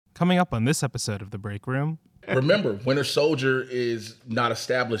Coming up on this episode of The Break Room. Remember, Winter Soldier is not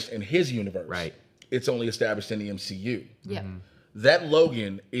established in his universe. Right. It's only established in the MCU. Yeah. That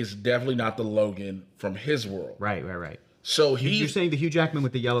Logan is definitely not the Logan from his world. Right. So You're saying the Hugh Jackman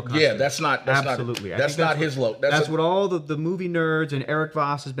with the yellow costume? Yeah, that's not Absolutely. That's not his Logan. That's what all the movie nerds and Eric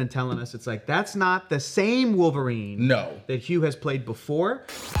Voss has been telling us. It's like, that's not the same Wolverine that Hugh has played before.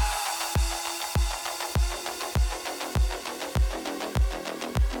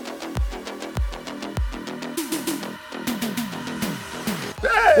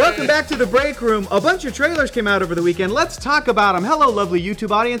 Welcome back to The Break Room. A bunch of trailers came out over the weekend. Let's talk about them. Hello, lovely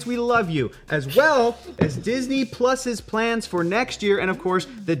YouTube audience. We love you. As well as Disney Plus's plans for next year and, of course,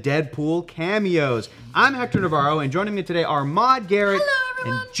 the Deadpool cameos. I'm Hector Navarro, and joining me today are Maude Garrett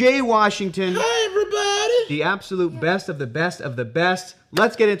and Jay Washington. Hi, everybody. The absolute best of the best of the best.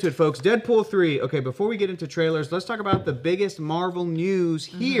 Let's get into it, folks. Deadpool 3. Okay, before we get into trailers, let's talk about the biggest Marvel news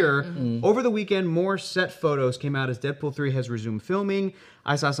here. Over the weekend, more set photos came out as Deadpool 3 has resumed filming.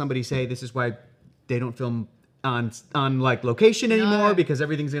 I saw somebody say this is why they don't film on like location anymore because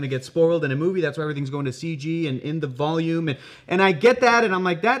everything's going to get spoiled in a movie. That's why everything's going to CG and in the volume. And I get that, and I'm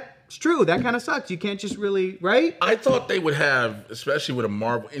like, that's true. That kind of sucks. You can't just really, right? I thought they would have, especially with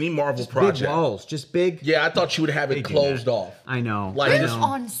any Marvel project. Big walls, just big. Yeah, I thought you would have it closed off. I know. Like Who's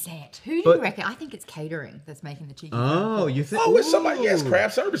on set? Who do you reckon? I think it's catering that's making the cheeky. Oh, you think? Oh, it's somebody. Yes,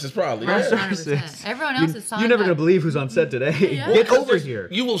 craft services probably. Craft Yeah. services. Everyone else is signed. You're never gonna believe who's on set today. Get over here.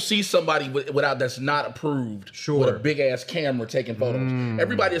 You will see somebody without that's not approved with a big ass camera taking photos.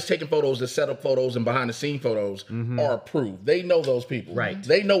 Everybody that's taking photos, the setup photos and behind the scene photos are approved. They know those people. Right.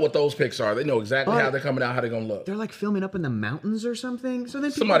 They know what those pics are. They know exactly how they're coming out, how they're gonna look. They're like filming up in the mountains or something. So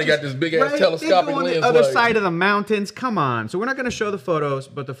then Somebody got this big ass telescopic they go on lens. the other like, side of the mountains. Come on. So we're not going to show the photos,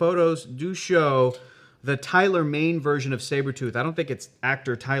 but the photos do show the Tyler Mane version of Sabretooth. I don't think it's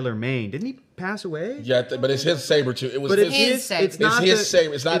actor Tyler Mane. Didn't he pass away? Yeah, but it's his Sabretooth. It was his Sabretooth. It's not his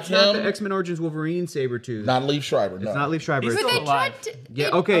Saber. It's not it's him. not the X-Men Origins Wolverine Sabretooth. Not Leaf Schreiber. No. It's not Leaf Schreiber. He's It's- But they tried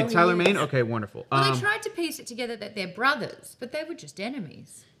to. okay, Tyler Mane. Okay, wonderful. Well, they tried to piece it together that they're brothers, but they were just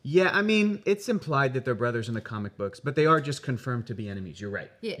enemies. Yeah, I mean, it's implied that they're brothers in the comic books, but they are just confirmed to be enemies. You're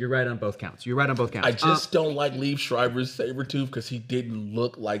right. Yeah. You're right on both counts. I just don't like Leaf Schreiber's Sabretooth because he didn't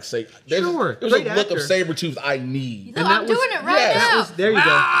look like There's Sure, a look great of Sabretooth I need. Look, I'm doing it right now. There you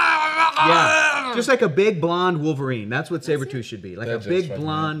go. Yeah, just like a big blonde Wolverine. That's what Sabretooth should be. Like That's a big just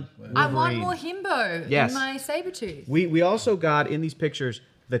blonde Wolverine. I want more himbo Yes. in my Sabretooth. We also got in these pictures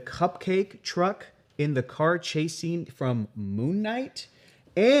the cupcake truck in the car chase scene from Moon Knight,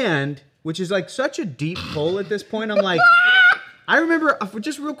 and which is like such a deep pull at this point. I'm like, I remember,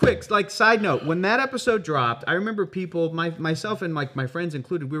 just real quick, like side note, when that episode dropped, I remember people, myself and my friends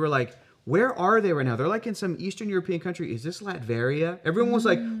included, we were like, where are they right now? They're like in some Eastern European country. Is this Latveria? Everyone was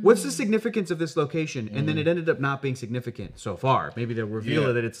like, what's the significance of this location? And then it ended up not being significant so far. Maybe they'll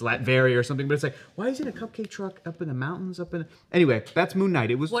reveal that it's Latveria or something, but it's like, why is it a cupcake truck up in the mountains? Anyway, that's Moon Knight.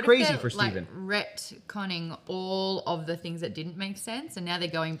 It was crazy for Steven. Like retconning all of the things that didn't make sense, and now they're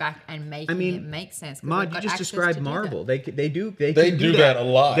going back and making it make sense. Maude, you just described Marvel. They do do that a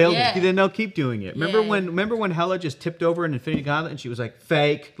lot. Then they'll keep doing it. Remember when Hela just tipped over in Infinity Gauntlet and she was like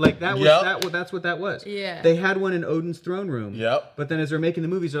fake? Like that was that's what that was. Yeah. They had one in Odin's throne room. Yep. But then as they're making the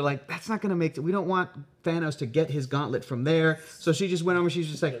movies, they're like, that's not gonna make it. We don't want Thanos to get his gauntlet from there. So she just went over. She's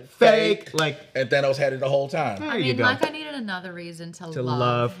just like fake. Like, and Thanos had it the whole time. there you go. Like I needed another reason to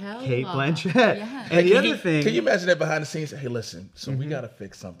love Hela. Kate Blanchett. Yeah. And the other thing, Can you imagine that behind the scenes? Hey, listen. So we gotta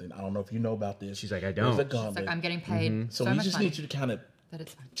fix something. I don't know if you know about this. She's like, I don't. There's a It's gauntlet. like I'm getting paid So so we much just money, need you to kind of but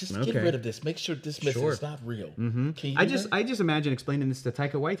it's fine. just get rid of this. Make sure this message is not real. Can you I do just that? imagine explaining this to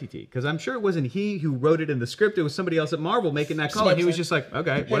Taika Waititi because I'm sure it wasn't he who wrote it in the script. It was somebody else at Marvel making that call, and he was just like,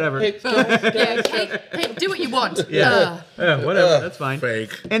 okay, whatever. Hey, Yeah, Kate, do what you want. Yeah, whatever. That's fine.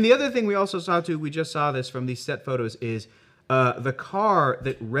 Fake. And the other thing we also saw too, we just saw this from these set photos, is the car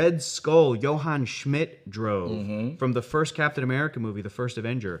that Red Skull Johann Schmidt drove from the first Captain America movie, the first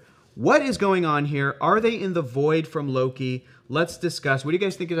Avenger. What is going on here? Are they in the void from Loki? Let's discuss. What do you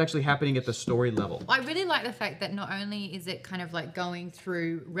guys think is actually happening at the story level? I really like the fact that not only is it kind of like going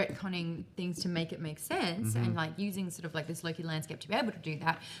through retconning things to make it make sense and like using sort of like this Loki landscape to be able to do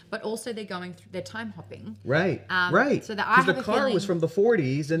that, but also they're going through, they're time hopping. Right, right. So that I have the a car feeling- was from the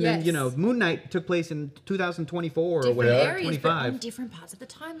 40s, and then, Yes. you know, Moon Knight took place in 2024 or Different whatever, areas, but on 25. different parts of the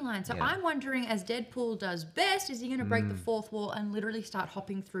timeline. So Yeah. I'm wondering, as Deadpool does best, is he going to break the fourth wall and literally start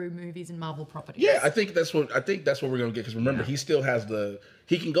hopping through movies and Marvel properties? Yeah, I think that's what we're gonna get. Because remember, he still has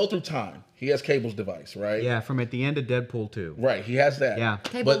he can go through time. He has Cable's device, right? Yeah, from at the end of Deadpool 2. Right, he has that. Yeah.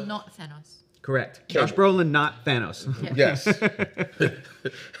 Cable, But not Thanos. Correct. Josh Brolin, not Thanos. Yeah. Yes.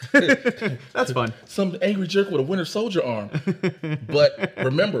 That's fun. Some angry jerk with a Winter Soldier arm. But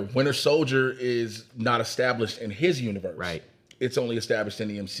remember, Winter Soldier is not established in his universe. Right. It's only established in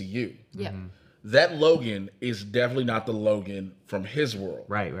the MCU. Yeah. That Logan is definitely not the Logan from his world.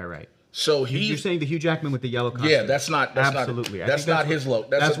 Right. So You're saying the Hugh Jackman with the yellow costume? Yeah, that's not absolutely. That's not his Logan.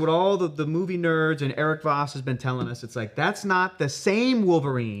 That's what all the movie nerds and Eric Voss has been telling us. It's like that's not the same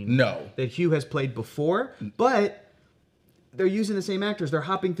Wolverine. No. That Hugh has played before, but they're using the same actors. They're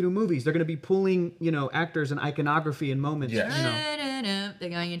hopping through movies. They're going to be pulling, actors and iconography and moments. Yes. They're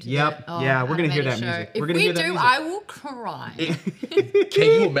going into Yep. that. Yeah, we're going to hear that animated music. show. We're If gonna we hear that do, music. I will cry. Can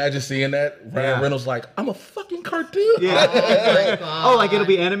you imagine seeing that? Ryan Reynolds like, I'm a fucking cartoon. Yeah. God. Oh, like it'll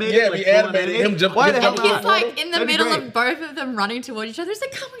be animated? Yeah, like be full on animated. Him jump- Why the him hell jumping not? He's like in the That'd be middle great. of both of them running towards each other. He's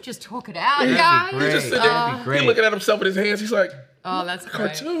like, can't we just talk it out, That'd be guys? great. Just sit there. That'd be great. He's looking at himself with his hands. He's like, Oh, that's great.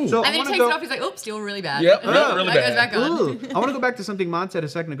 cartoon. So And I then he wanna takes go- it off. He's like, oops, still really bad. Yep, really That bad. goes back on. Ooh, I want to go back to something Maude said a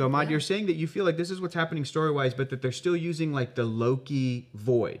second ago. Maude, you're saying that you feel like this is what's happening story-wise, but that they're still using like the Loki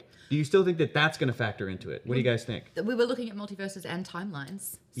void. Do you still think that that's going to factor into it? What do you guys think? We were looking at multiverses and timelines.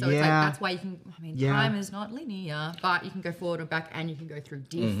 So it's like, Yeah. that's why you can, Yeah. time is not linear, but you can go forward or back and you can go through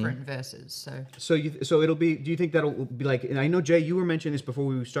different verses. So So it'll be. Do you think that'll be like? And I know Jay, you were mentioning this before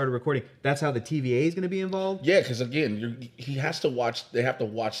we started recording. That's how the TVA is going to be involved. yeah, because again, he has to watch. They have to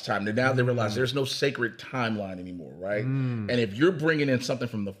watch time. Now they realize there's no sacred timeline anymore, right? And if you're bringing in something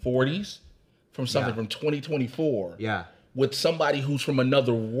from the 40s, from something from 2024, Yeah. with somebody who's from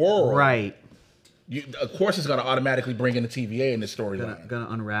another world, Right. of course, it's going to automatically bring in the TVA in this storyline. Gonna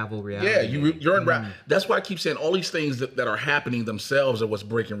unravel reality. Yeah, you're in. That's why I keep saying all these things that are happening themselves are what's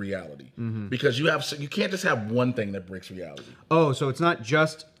breaking reality. Because you can't just have one thing that breaks reality. Oh, so it's not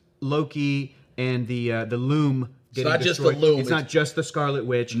just Loki and the Loom. It's not just the Loom. It's not just the Scarlet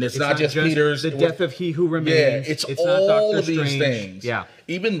Witch. And it's not just Peter's. The death of He Who Remains. Yeah, it's not all Doctor of these Strange. things. Yeah.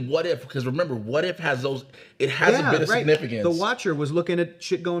 Even What If, because remember, What If has those. It has a bit of significance. The Watcher was looking at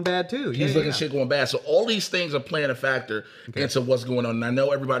shit going bad too. He's looking at shit going bad. So all these things are playing a factor into what's going on. And I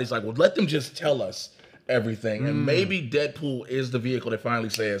know everybody's like, well, let them just tell us everything. And maybe Deadpool is the vehicle that finally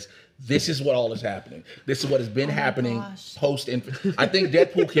says, this is what all is happening. This is what has been happening post. I think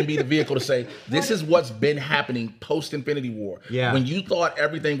Deadpool can be the vehicle to say, this is what's been happening post Infinity War. Yeah. When you thought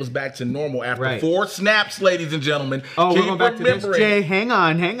everything was back to normal after Right. 4 snaps, ladies and gentlemen. Oh, we're keep going back to this. remembering- Jay, hang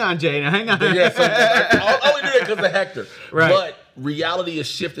on, Jay. Hang on. Yeah, so I'll only do it because of Hector. Right. But reality is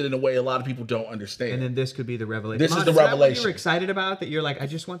shifted in a way a lot of people don't understand. And then this could be the revelation. This is Maude, the that what revelation. you're excited about? That you're like, I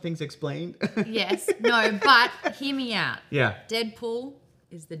just want things explained? yes, no, but hear me out. Yeah. Deadpool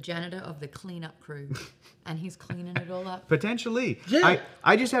is the janitor of the cleanup crew, and he's cleaning it all up. Potentially. Yeah.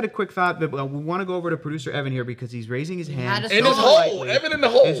 I just had a quick thought that we want to go over to producer Evan here because he's raising his hand. had a in his so hole. politely. Evan in the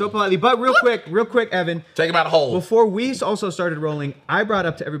hole. And so politely. But real quick, Evan. Take him out of the hole. Before we also started rolling, I brought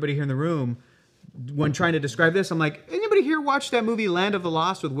up to everybody here in the room when trying to describe this. I'm like, anybody here watch that movie Land of the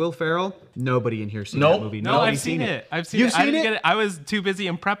Lost with Will Ferrell? Nobody in here seen Nope. that movie. No, Nobody's I've seen it. I've seen You've it. I seen didn't it? get it. I was too busy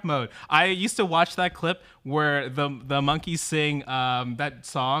in prep mode. I used to watch that clip where the monkeys sing that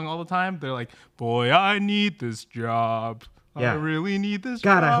song all the time. They're like, "Boy, I need this job. Yeah. I really need this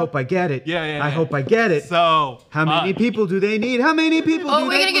God, job." I hope I get it. Yeah. I hope I get it. So How many people do they need? How many people Oh, do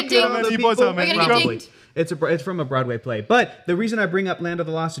we're they gonna get look dinged. at How other many people? people? We're gonna get Probably. dinged. It's from a Broadway play. But the reason I bring up Land of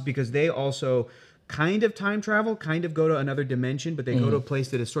the Lost is because they also kind of time travel, kind of go to another dimension, but they go to a place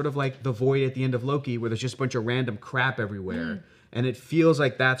that is sort of like the void at the end of Loki, where there's just a bunch of random crap everywhere. And it feels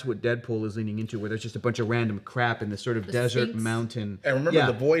like that's what Deadpool is leaning into, where there's just a bunch of random crap in this sort of The desert Sphinx. And mountain. remember, Yeah.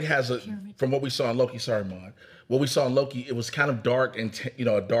 the void has from what we saw in Loki. Sorry, Mon. What we saw in Loki, it was kind of dark and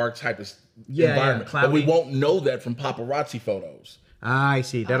a dark type of environment. But we cloudy. won't know that from paparazzi photos. I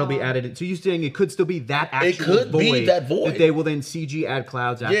see. That'll be added in. So you're saying it could still be that actual could void. be that void. That they will then CG add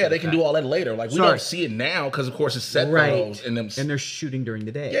clouds after Yeah, they the can fact. do all that later. Like we Sorry. don't see it now because, of course, it's set Right. photos and them. And they're shooting during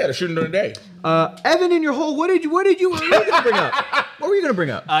the day. Yeah, they're shooting during the day. Evan, in your hole, what were you going to bring up? What were you going to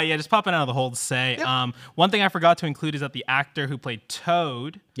bring up? yeah, just popping out of the hole to say. One thing I forgot to include is that the actor who played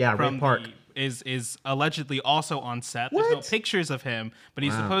Toad Yeah, Ray from Park. is allegedly also on set. There's no What? pictures of him, but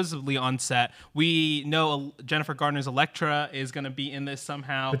he's supposedly on set. We know Jennifer Garner's Elektra is going to be in this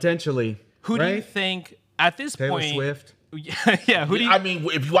somehow. Potentially. Who do you right? think at this Taylor point? Swift. Yeah, who do you? I mean,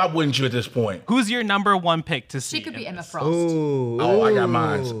 why wouldn't you at this point? Who's your number one pick to see? She could be in Emma this? Frost. Ooh. Oh, I got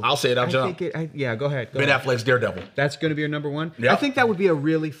mine. I'll say it. I'll I jump. think yeah, go ahead. Go Ben ahead. Affleck's Daredevil. That's going to be your number one? Yeah. I think that would be a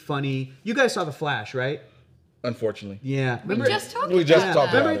really funny... You guys saw The Flash, right? Unfortunately. Yeah. We Remember, just talked We just about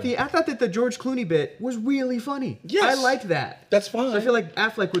talked that. about remember I thought that the George Clooney bit was really funny. Yes. I liked that. That's fine. So I feel like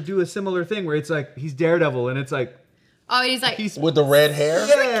Affleck would do a similar thing where it's like he's Daredevil and it's like, Oh, he's like, with the red hair.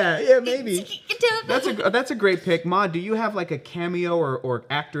 Yeah, maybe. That's a great pick. Ma, do you have like a cameo or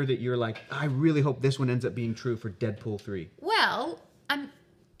actor that you're like, I really hope this one ends up being true for Deadpool 3? well,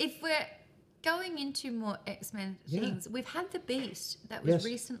 if we're going into more X-Men things, we've had the Beast that was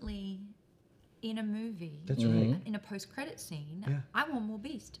recently in a movie. That's right. In a post-credit scene. Yeah. I want more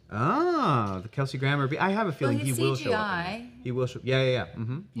Beast. Ah, the Kelsey Grammer. I have a feeling his he will show up. CGI. He will show. Yeah.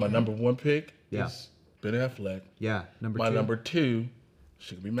 Mm-hmm. My number one pick Yeah. is Ben Affleck. Yeah. Number My two. number two,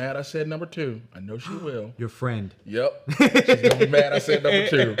 she could be mad I said number two. I know she will. Your friend. Yep. She's gonna be mad I said number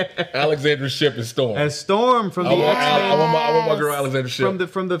two. Alexandra Shipp is Storm. As Storm from the I want X-Men. my girl Alexandra Shipp.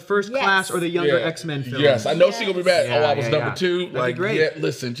 From the first class or the younger X-Men film. Yes, I know she's gonna be mad. Yeah, I was number two. That'd be Like, great. yeah,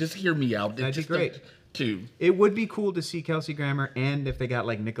 listen, just hear me out. That'd be Just great. Two. It would be cool to see Kelsey Grammer, and if they got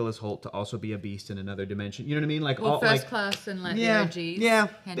like Nicholas Hoult to also be a beast in another dimension. You know what I mean? Like Well, all first like class and like Yeah, the OGs. yeah.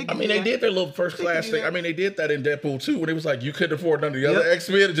 And I mean, they did their little first class thing. I mean, they did that in Deadpool too, when it was like you couldn't afford none of the other Yep.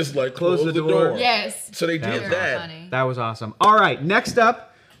 X-Men, and just like Close close the the door. door. Yes. So they That did was that. Funny. that was awesome. All right, next up,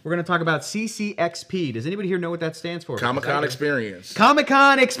 we're gonna talk about CCXP. Does anybody here know what that stands for? Comic-Con experience.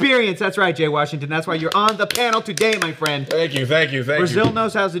 Comic-Con experience. That's right, Jay Washington. That's why you're on the panel today, my friend. Thank you. Brazil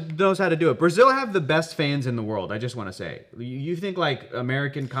knows how to do it. Brazil have the best fans in the world. I just want to say. You think like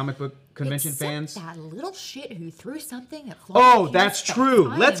American comic book convention Except fans? that little shit who threw something at Oh, Florence that's Pugh true.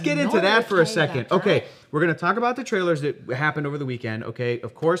 face. Let's I get am into not that for a okay with second. that. Okay, we're going to talk about the trailers that happened over the weekend. Okay,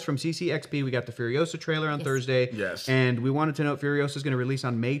 of course, from CCXP, we got the Furiosa trailer on Thursday. Yes. And we wanted to note Furiosa is going to release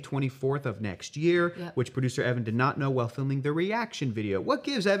on May 24th of next year, Yep. which producer Evan did not know while filming the reaction video. What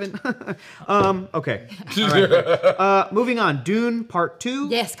gives, Evan? Okay. All right. Moving on. Dune Part 2.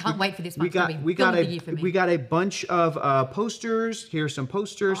 Yes, can't wait for this one. We It's gonna got be we film got of the year for me. we got a bunch of posters. Here's some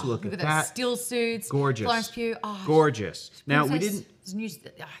posters. Look Look at at that. those still suits. Gorgeous. Florence Pugh. Oh, Gorgeous. Now we Princess didn't. News,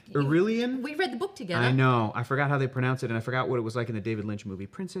 Aurelian? We read the book together. I know. I forgot how they pronounce it, and I forgot what it was like in the David Lynch movie,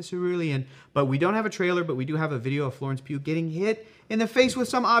 Princess Aurelian. But we don't have a trailer, but we do have a video of Florence Pugh getting hit in the face with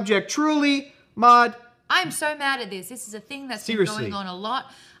some object. Truly, Mod. I'm so mad at this. This is a thing that's Seriously. been going on a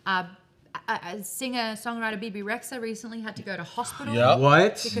lot. A singer-songwriter Bibi Rexha recently had to go to hospital Yep.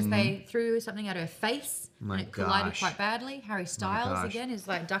 What? because they threw something at her face My and it collided gosh. quite badly. Harry Styles gosh. again is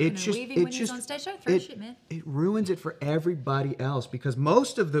like ducking and weaving when he's on stage. Don't throw shit, man. It ruins it for everybody else because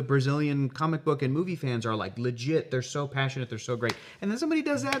most of the Brazilian comic book and movie fans are like legit. They're so passionate. They're so great. And then somebody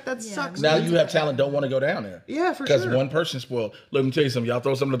does that. That Yeah. sucks. Now you have talent don't want to go down there. Yeah, for Because sure. one person spoiled. Let me tell you something. Y'all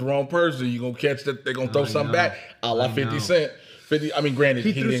throw something at the wrong person, you're going to catch that. They're going to throw something know. back. A la I 50 know. Cent. 50, I mean, granted,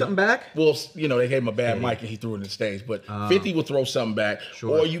 He threw didn't- something back? Well, you know, they gave him a bad mic and he threw it in the stage. But 50 will throw something back.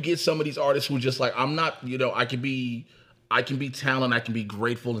 Sure. Or you get some of these artists who just like, I'm not, you know, I can be talent, I can be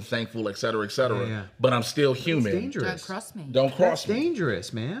grateful and thankful, et cetera, Yeah. but I'm still It's human. dangerous. Don't cross me. Don't cross That's me.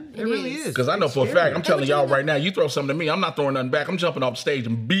 dangerous, man. It It really is. is. Because I know It's for a scary. fact, I'm telling y'all right now, you throw something to me, I'm not throwing nothing back. I'm jumping off stage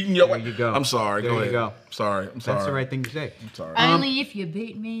and beating your There you go. I'm sorry. There Go you ahead. go. Sorry. I'm sorry. That's the right thing to say. I'm sorry. Only if you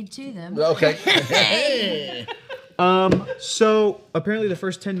beat me to them. Okay. So apparently the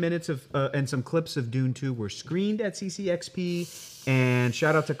first 10 minutes of and some clips of Dune 2 were screened at CCXP. And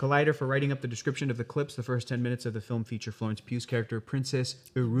shout out to Collider for writing up the description of the clips. The first 10 minutes of the film feature Florence Pugh's character, Princess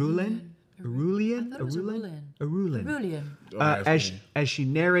Aurelian. Aurelian? I thought it was Aurelian? Aurelian. Aurelian. Aurelian. As she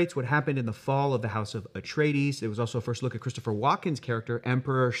narrates what happened in the fall of the House of Atreides. There was also a first look at Christopher Walken's character,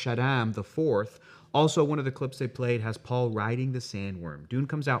 Emperor Shaddam IV. Also, one of the clips they played has Paul riding the sandworm. Dune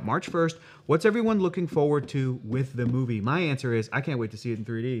comes out March 1st. What's everyone looking forward to with the movie? My answer is I can't wait to see it in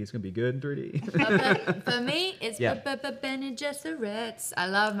 3D. It's going to be good in 3D. For me, it's Yeah. Bene Gesserits. I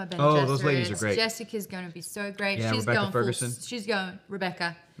love my Bene Oh, Gesserits. those ladies are great. Jessica's going to be so great. Yeah, she's Rebecca going Ferguson. She's going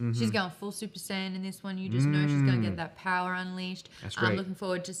Rebecca. She's going full Super Saiyan in this one. You just know she's going to get that power unleashed. That's I'm great. looking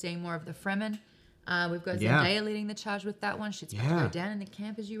forward to seeing more of the Fremen. We've got Yeah. Zendaya leading the charge with that one. She's about to Yeah. go down in the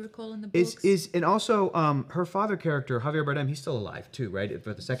camp, as you recall in the books. And also her father character Javier Bardem, he's still alive too, right?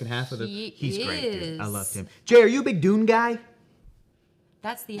 For the second half of the he's great. Dude. I is. loved him. Jay, are you a big Dune guy?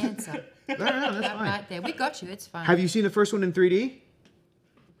 That's the answer. That's That fine. right there. We got you. It's fine. Have you seen the first one in 3D?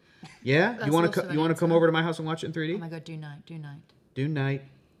 Yeah, That's you want also to an you want to come answer. over to my house and watch it in 3D? Oh my God, do night. Dune night.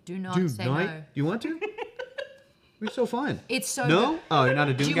 Do not Dune say night. no. Do you want to? It's so fun. It's so No? good. Oh, you're not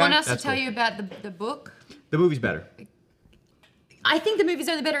a Dune Do you guy? want us That's to tell cool. you about the book? The movie's better. I think the movie's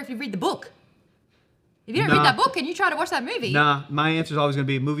only better if you read the book. If you don't Nah. read that book and you try to watch that movie, Nah, my answer is always going to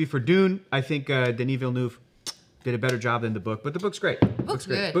be movie for Dune. I think Denis Villeneuve did a better job than the book, but the book's great. Book's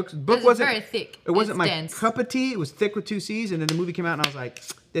great. good. Book It's wasn't very thick. It wasn't It's my dense. cup of tea. It was thick with 2 C's, and then the movie came out, and I was like,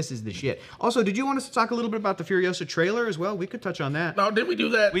 this is the shit. Also, did you want us to talk a little bit about the Furiosa trailer as well? We could touch on that. No, did we do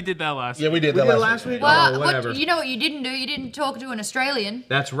that? We did that last. Yeah, we did We that did it last week. Well, whatever. you know what you didn't do? You didn't talk to an Australian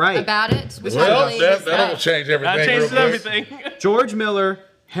That's right. about it. Which I Well, believe that, is that'll change everything. That changes real quick. everything. George Miller,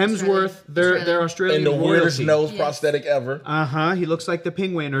 Hemsworth, they're Australian And the weirdest royalty. nose Yes. prosthetic ever. He looks like the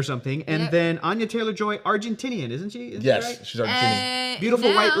penguin or something. And Yep. then Anya Taylor-Joy, Argentinian, isn't she? Is Yes, that right? she's Argentinian. Beautiful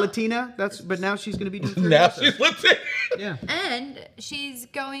now- white Latina. But now she's going to be doing Now Furiosa. she's Latina. Yeah. And she's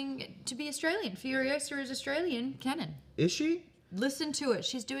going to be Australian. Furiosa is Australian canon. Is she? Listen to it.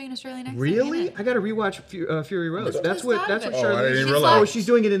 She's doing an Australian accent. Really? in I got to rewatch Fury Road. Listen to That's the what start of Charlize. it. Oh, I didn't She's realize. Oh, she's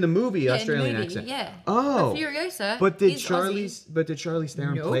doing it in the movie, Yeah, in the Australian movie, accent. yeah. Oh. But Furiosa But did is Charlize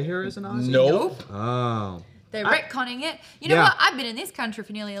Theron Nope. play her as an Aussie? Nope. Oh. They're retconning it. You know Yeah. what? I've been in this country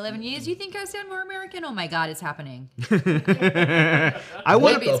for nearly 11 years. You think I sound more American? Oh my God, it's happening. I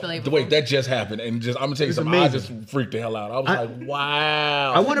want Maybe to. it's believable. Wait, that just happened, and just I'm gonna tell you something. I just freaked the hell out. I was like,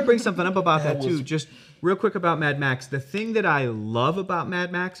 wow. I want to bring something up about that, That too. was- Just real quick about Mad Max. The thing that I love about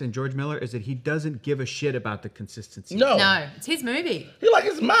Mad Max and George Miller is that he doesn't give a shit about the consistency. No. No, it's his movie. You're like,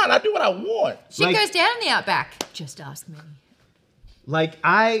 it's mine. I do what I want. Shit Like- goes down in the outback. Just ask me.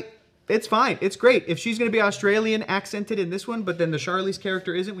 It's fine. It's great. If she's going to be Australian accented in this one, but then the Charlize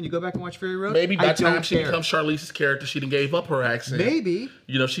character isn't when you go back and watch Fury Road, Maybe by I the time don't she care. becomes Charlize's character, she done gave up her accent. Maybe.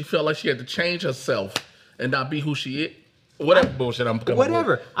 You know, she felt like she had to change herself and not be who she is. Whatever bullshit I'm coming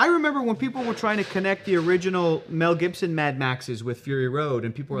Whatever. with. I remember when people were trying to connect the original Mel Gibson Mad Maxes with Fury Road,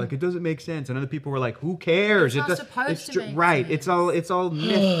 and people were like, "It doesn't make sense," and other people were like, "Who cares?" It's not does- supposed to make right. sense. It's all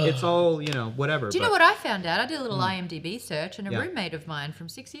myth. It's all whatever. Do you know what I found out? I did a little IMDb search, and a Yeah. roommate of mine from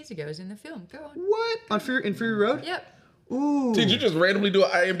 6 years ago is in the film. Go on. What on Fury Road? Yep. Ooh. Did you just randomly do an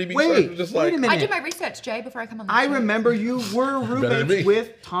IMDb Wait, search? Just wait like, a minute. I do my research, Jay, before I come on the I show. remember you were than me. roommates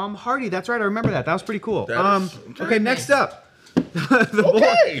with Tom Hardy. That's right. I remember that. That was pretty cool. That is- Okay, next up.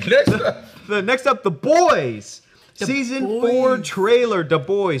 Okay, next up. Next up, The Boys. Season 4 trailer, The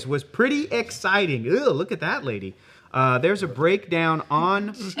Boys, was pretty exciting. Ew, look at that lady. There's a breakdown on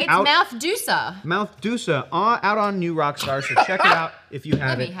It's Mouth Doosa. Mouth Doosa out on New Rockstar, so check it out if you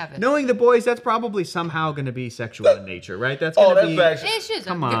haven't. me have it. Knowing The Boys, that's probably somehow going to be sexual in nature, right? That's Oh, going to that's be. actually. It's just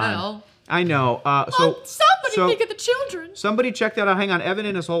Come a on. girl. I know. Somebody think of the children. Somebody check that out. Hang on, Evan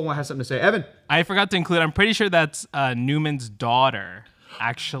in his hole has something to say. Evan. I forgot to include. I'm pretty sure that's Newman's daughter.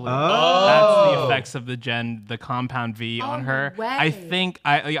 Actually, Oh. that's the effects of the compound V on Oh, her. no way. I think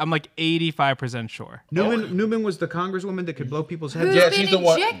I'm like 85% sure. Newman was the congresswoman that could blow people's heads Who's Yeah, off. been she's the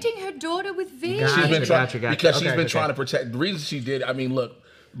one- injecting her daughter with V? Gotcha. She's been trying Gotcha. because she's Okay, been okay. trying to protect. The reason she did, I mean, look,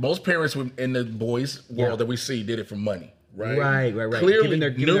 most parents in the boys world that we see did it for money, right? Right. Clearly, Giving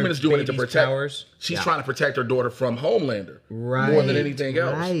their Newman is doing it to babies protect. powers. She's Yeah. trying to protect her daughter from Homelander Right. more than anything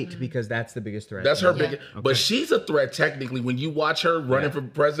else. Right, because that's the biggest threat. That's her Yeah. big. But she's a threat technically. When you watch her running for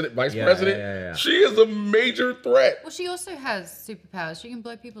president, vice Yeah, president, yeah. she is a major threat. Well, she also has superpowers. She can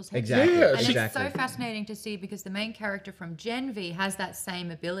blow people's heads Exactly. off. Yeah, And exactly. it's so fascinating to see because the main character from Gen V has that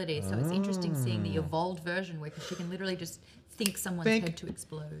same ability. So it's interesting seeing the evolved version where she can literally just think someone's head to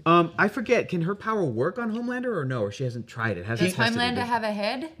explode. I forget. Can her power work on Homelander or no? Or she hasn't tried it. Hasn't Does tested it. Homelander have a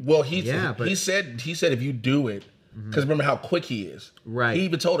head? Well, Yeah, but- he said if you do it, because remember how quick he is. Right. He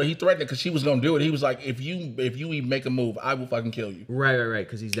even told her, he threatened it because she was gonna do it. He was like, if you even make a move, I will fucking kill you. Right.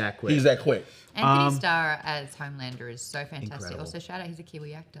 Because he's that quick. He's that quick. Anthony Starr as Homelander is so fantastic. Incredible. Also, shout out, he's a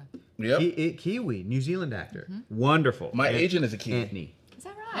Kiwi actor. Yep. Kiwi, New Zealand actor. Wonderful. My agent is a Kiwi. Anthony. Is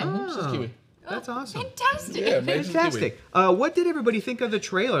that right? Oh, Kiwi. That's awesome. Fantastic. Yeah, man. Fantastic. What did everybody think of the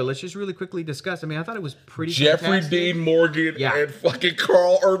trailer? Let's just really quickly discuss. I mean, I thought it was pretty Jeffrey fantastic. Dean Morgan Yeah. and fucking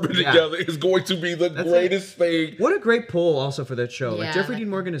Carl Urban Yeah. together is going to be the greatest thing. What a great pull also for that show. Like Yeah, Jeffrey like- Dean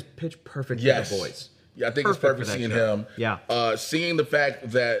Morgan is pitch perfect Yes. for The Boys. Yeah, I think Perfect it's perfect for that seeing show. him. Yeah. Seeing the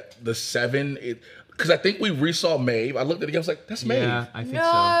fact that the 7, because I think we resaw Maeve. I looked at it again, I was like, that's Maeve. Yeah, I think No, so.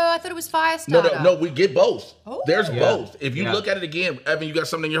 I thought it was Firestarter. No, we get both. Oh. There's Yeah. both. If you Yeah. look at it again, Evan, you got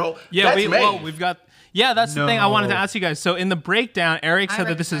something in your hole. Yeah, that's Maeve. we've got. Yeah, that's the thing I wanted to ask you guys. So in the breakdown, Eric said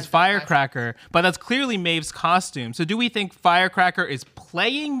that this is recognize that Firecracker, but that's clearly Maeve's costume. So do we think Firecracker is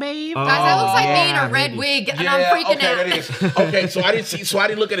playing Maeve? Guys, that looks like me in yeah, a red maybe. wig, and Yeah, I'm freaking okay, out. that is. Okay, so I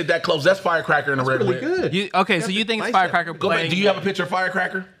didn't look at it that close. That's Firecracker in a red Really wig. good. Okay, so you think it's Nice Firecracker stuff. Go back. playing? Do you have a picture of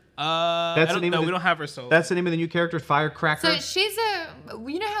Firecracker? That's the name of we don't have her solo. That's the name of the new character, Firecracker. So she's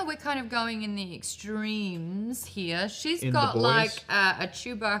you know how we're kind of going in the extremes here. She's In got The Boys? like a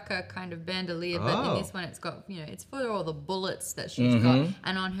Chewbacca kind of bandolier, but Oh. in this one it's got, it's for all the bullets that she's got.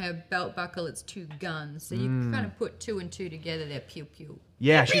 And on her belt buckle it's 2 guns. So you kind of put 2 and 2 together, they're pew pew.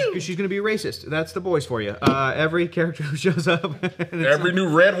 Yeah, she's going to be a racist. That's The Boys for you. Every character who shows up. Every new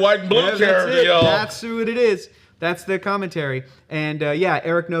red, white, and blue That's character, it. y'all. That's what it is. That's the commentary. And yeah,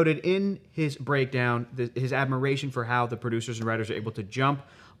 Eric noted in his breakdown his admiration for how the producers and writers are able to jump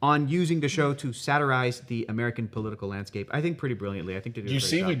on using the show to satirize the American political landscape. I think pretty brilliantly. I think they did a You great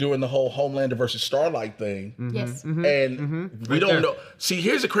see job. me doing the whole Homelander versus Starlight thing. Yes. And we Right don't there. know. See,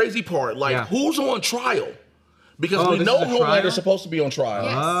 here's the crazy part. Like, Yeah. who's on trial? Because Oh, we this know is a trial? Homelander's supposed to be on trial.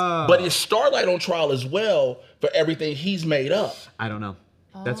 Yes. Ah. But is Starlight on trial as well for everything he's made up? I don't know.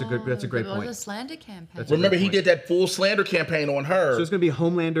 That's a great It was a point. slander campaign. That's a Remember, great he point. did that full slander campaign on her. So it's going to be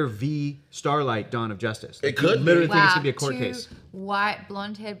Homelander v. Starlight, Dawn of Justice. It could be. literally think it's Wow, going to be a court 2 case. white,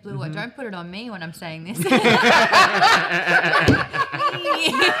 blonde haired, blue. Don't put it on me when I'm saying this.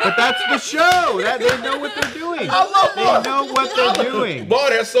 But that's the show. They know what they're doing. I love They Bud. know what they're doing.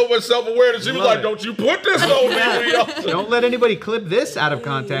 Bud has so much self-awareness. She was Love like, it. "Don't you put this on me." Don't let anybody clip this out of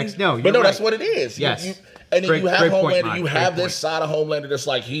context. No, But no, you're that's right. what it is. Yes. And then Great- you have great point, Homelander, Mike. you Great have point. this side of Homelander that's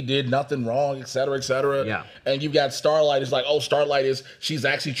like he did nothing wrong, et cetera, et cetera. Yeah. And you've got Starlight is like, oh, Starlight she's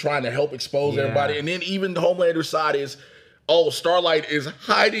actually trying to help expose Yeah. everybody. And then even the Homelander side is, oh, Starlight is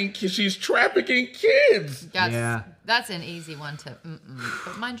hiding, she's trafficking kids. Yeah. That's an easy one to.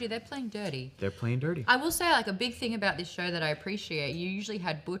 But mind you, they're playing dirty. They're playing dirty. I will say, like, a big thing about this show that I appreciate, you usually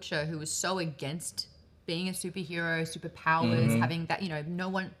had Butcher, who was so against being a superhero, superpowers, having that, no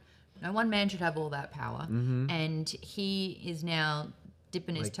one man should have all that power. And he is now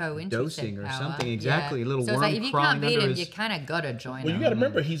dipping his Like toe into dosing said or power. something, exactly. A little so it's worm like, if you crawling can't beat under him, his- you kind of got to join Well, you him. got to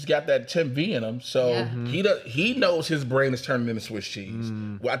remember, he's got that Tim V in him, so Yeah. he knows his brain is turning into Swiss cheese.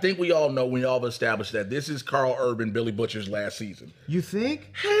 Well, I think we all know, we all have established that this is Carl Urban, Billy Butcher's last season. You think?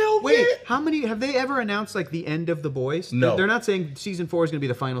 Hell Wait, yeah. how many have they ever announced like the end of The Boys? No. They're not saying season 4 is going to be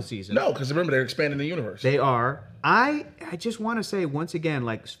the final season. No, because remember, they're expanding the universe. They are. I just want to say once again,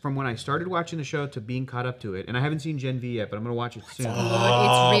 like from when I started watching the show to being caught up to it, and I haven't seen Gen V yet, but I'm going to watch it soon. It's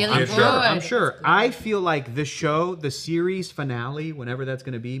really I'm good. sure. I'm It's sure. good. I feel like the show, the series finale, whenever that's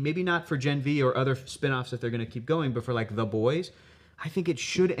going to be, maybe not for Gen V or other spin-offs if they're going to keep going, but for like The Boys, I think it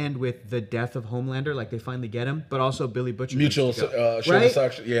should end with the death of Homelander, like they finally get him, but also Billy Butcher. Mutual gets to go. assured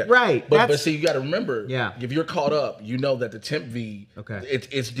suction, yeah. Right. But see, you got to remember, Yeah. if you're caught up, you know that the Temp V, Okay.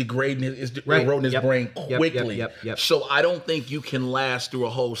 it's degrading, it's Right. eroding his Yep. brain Yep, quickly. yep. So I don't think you can last through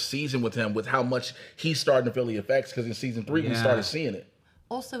a whole season with him with how much he's starting to feel the effects, because in season 3 we Yeah. started seeing it.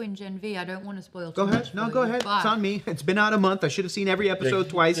 Also in Gen V, I don't want to spoil Go too ahead. much No, for go you, ahead. but It's on me. It's been out a month. I should have seen every episode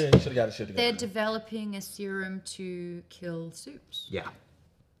twice. Yeah, you should have got it shit They're together. developing a serum to kill soups. Yeah.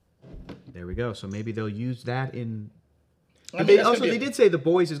 There we go. So maybe they'll use that in. I mean, They, that's also, gonna they be- did say The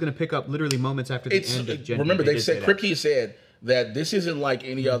Boys is going to pick up literally moments after the end of Gen V. remember they did say said that. Kripke said that this isn't like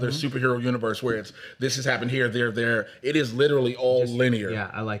any other superhero universe where this has happened here, there. It is literally all linear. Yeah,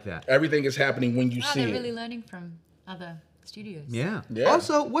 I like that. Everything is happening when you Oh, see they're it. really learning from other studios. Yeah. Yeah.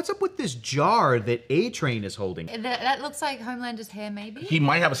 Also, what's up with this jar that A-Train is holding? That looks like Homelander's hair, maybe. He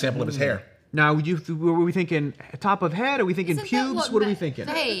might have a sample of his hair. Now, were we thinking top of head? Are we thinking Isn't that pubes? What are we Ma- thinking?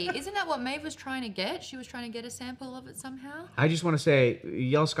 Hey, isn't that what Maeve was trying to get? She was trying to get a sample of it somehow. I just want to say,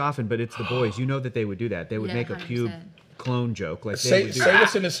 y'all scoffing, but it's The Boys. You know that they would do that. They would Yeah, make a pube 100%. clone joke. Like they Say would do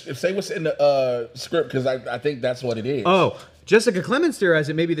what's in this. Say what's in the script, because I think that's what it is. Oh, Jessica Clemens theorized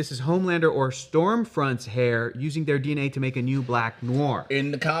that maybe this is Homelander or Stormfront's hair using their DNA to make a new Black Noir. In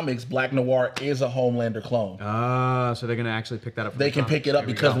the comics, Black Noir is a Homelander clone. Ah, so they're gonna actually pick that up. From They the can pick comics. it up There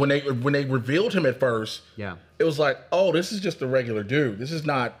we because go. when they revealed him at first, Yeah. it was like, oh, this is just a regular dude. This is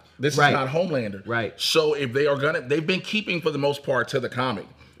not Right. Homelander. Right. So if they are they've been keeping for the most part to the comic.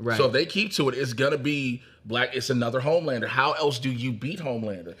 Right. So if they keep to it, it's gonna be Black. It's another Homelander. How else do you beat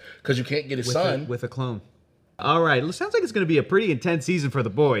Homelander? Because you can't get his son. with a clone. All right, it sounds like it's going to be a pretty intense season for The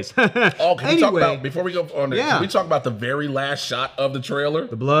Boys. Oh, can we talk Anyway, about before we go on? Yeah. Can we talk about the very last shot of the trailer?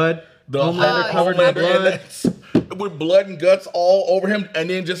 the blood, The Homelander covered in and blood. that's with blood and guts all over him,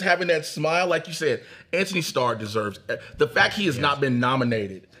 and then just having that smile, like you said, Anthony Starr deserves the fact he has not been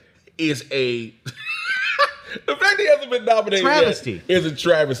nominated is a the fact he hasn't been nominated Travesty. yet is a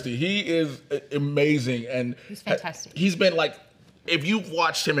travesty. He is amazing, and He's fantastic. He's been like, if you've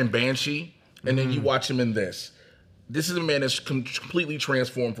watched him in Banshee and then you watch him in this is a man that's completely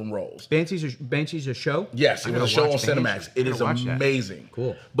transformed from roles. Banshee's a show? Yes, I it gotta was a show on watch Cinemax. Banshee. It I is gotta watch that. amazing.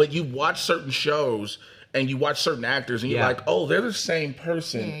 Cool. But you watch certain shows, and you watch certain actors, and you're Yeah. like, oh, they're the same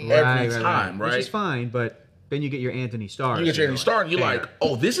person Yeah. every time, right? Which is fine, but then you get your Anthony Starr. You get your Anthony Starr, and you're Fair. like,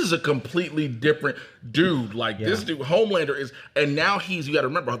 oh, this is a completely different dude. Like, this dude, Homelander is, and now you got to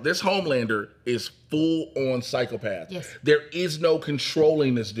remember, this Homelander is full-on psychopath. Yes. There is no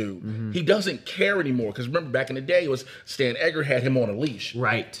controlling this dude. He doesn't care anymore, because remember, back in the day, it was Stan Edgar had him on a leash.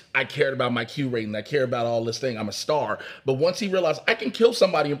 Right. I cared about my Q rating. I care about all this thing. I'm a star. But once he realized I can kill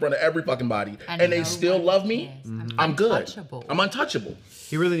somebody in front of every fucking body, and they no still one love me, cares. I'm good. Untouchable. I'm untouchable.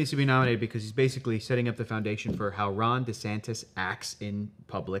 He really needs to be nominated because he's basically setting up the foundation for how Ron DeSantis acts in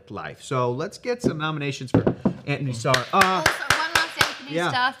public life. So let's get some nominations for Anthony Starr. Also, one last Anthony Yeah.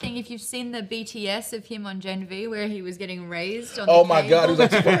 Starr thing. If you've seen the BTS of him on Gen V, where he was getting raised on Oh the my God, table,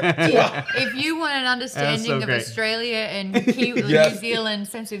 he was like, if you want an understanding of great. Australia and Yes. New Zealand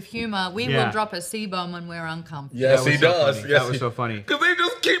sense of humor, we Yeah. will drop a C-bomb when we're uncomfortable. yes, That was he so does. funny. Yes, That was so funny. Because they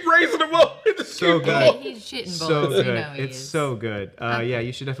just keep raising him up. So good. Yeah, he's shitting balls. So good. You know he It's is. so good. Yeah,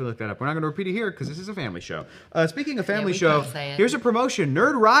 you should definitely look that up. We're not going to repeat it here because this is a family show. Speaking of family we show, can't say it. here's a promotion.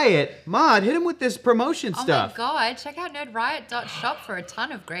 Nerd Riot. Mod, hit him with this promotion Oh stuff. my god, check out nerdriot.shop for a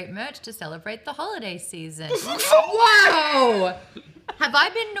ton of great merch to celebrate the holiday season. Whoa! Have I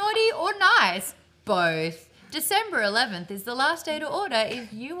been naughty or nice? Both. December 11th is the last day to order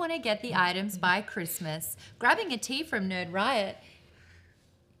if you want to get the items by Christmas. Grabbing a tea from Nerd Riot,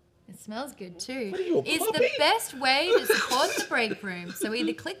 it smells good too, are you, a is the puppy? best way to support the break room. So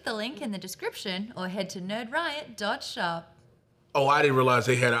either click the link in the description or head to nerdriot.shop. Oh, I didn't realize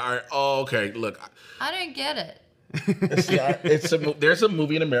they had a. Oh, okay. Look, I don't get it. see, there's a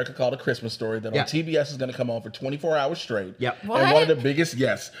movie in America called A Christmas Story that Yeah. on TBS is going to come on for 24 hours straight. Yep. And one of What? the biggest,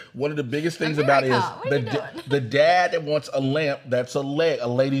 one of the biggest things about it America, what are is you doing? the dad that wants a lamp that's a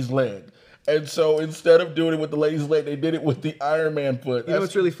lady's leg. And so instead of doing it with the lady's leg, they did it with the Iron Man foot. You know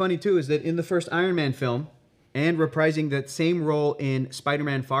what's really funny too is that in the first Iron Man film, and reprising that same role in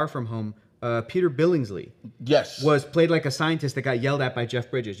Spider-Man: Far From Home, Peter Billingsley Yes. was played like a scientist that got yelled at by Jeff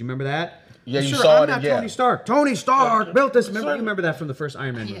Bridges. You remember that? Yeah, you Sure, saw I'm it, not yeah. Tony Stark. Tony Stark built this. Remember, Sure. you remember that from the first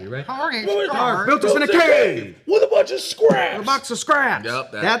Iron Man movie, right? Tony Stark built us in a cave. with a bunch of scraps. A box of scraps.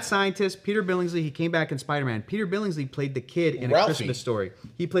 Yep, that scientist, Peter Billingsley, he came back in Spider-Man. Peter Billingsley played the kid in A Ralphie. Christmas Story.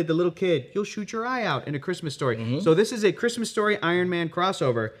 He played the little kid. You'll shoot your eye out in A Christmas Story. Mm-hmm. So this is a Christmas Story Iron Man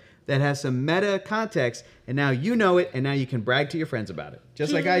crossover that has some meta context, and now you know it, and now you can brag to your friends about it,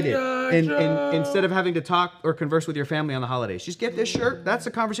 just like I did. And instead of having to talk or converse with your family on the holidays, just get this shirt. That's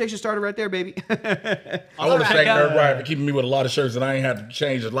the conversation starter right there, baby. I want to Alright, thank go. Nerd Riot for keeping me with a lot of shirts, and I ain't had to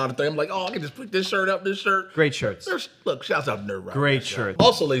change a lot of things. I'm like, oh, I can just pick this shirt up, this shirt. Great shirts. Look, shouts out to Nerd Riot. Great shirts.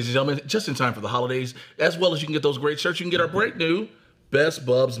 Also, ladies and gentlemen, just in time for the holidays, as well as you can get those great shirts, you can get our brand new Best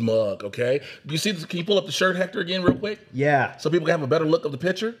Bubs mug, okay? Do you see this? Can you pull up the shirt, Hector, again real quick? Yeah. So people can have a better look of the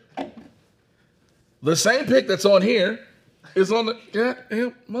picture? The same pic that's on here is on the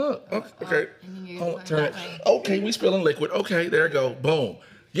goddamn mug. Okay. and you Hold on, go turn it. that way. Okay, we spilling liquid. Okay, there you go. Boom.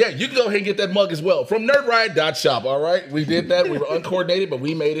 Yeah, you can go ahead and get that mug as well from nerdriot.shop, all right? We did that. We were uncoordinated, but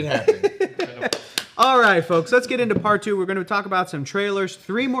we made it happen. All right, folks, let's get into part two. We're going to talk about some trailers.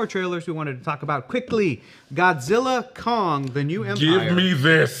 3 more trailers we wanted to talk about quickly. Godzilla Kong, The New Empire. Give me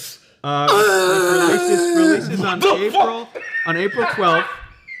this. Releases on April 12th.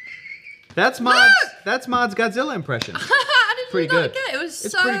 That's Mod's Godzilla impression. How did Pretty you not good. get it? It was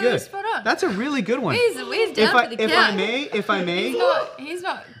It's so pretty good. spot on. That's a really good one. He's down for the count. If I may, He's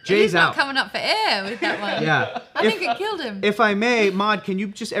not Jay's out. coming up for air with that one. yeah. I think it killed him. If I may, Mod, can you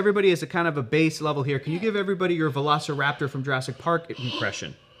just everybody as a kind of a base level here? Can you give everybody your Velociraptor from Jurassic Park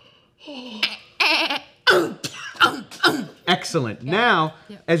impression? Excellent. Now,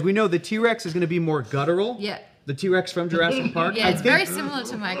 as we know, the T-Rex is going to be more guttural. Yeah. The T-Rex from Jurassic Park. Yeah, I it's think- very similar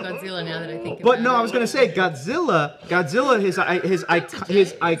to my Godzilla now that I think about But it. no, I was gonna say Godzilla, his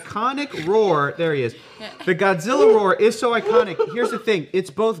iconic roar. There he is. The Godzilla roar is so iconic. Here's the thing: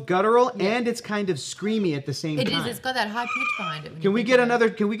 it's both guttural and it's kind of screamy at the same It time. is. It's got that high pitch behind it. when Can you we think get about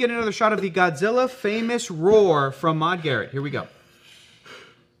it. another shot of the Godzilla famous roar from Mod Garrett? Here we go.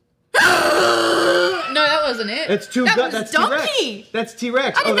 No, that wasn't it. It's too. That That's was Donkey. T-Rex. That's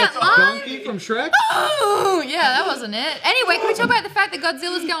T-Rex. I did that's that live. Donkey from Shrek. Oh, yeah, that wasn't it. Anyway, can we talk about the fact that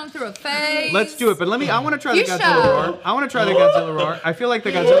Godzilla's going through a phase? Let's do it. But I want to try the You Godzilla shall. roar. I want to try the Godzilla roar. I feel like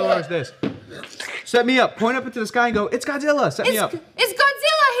the Godzilla roar is this. Set me up. Point up into the sky and go, it's Godzilla. Set me up. It's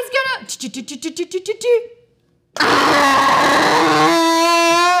Godzilla. He's gonna.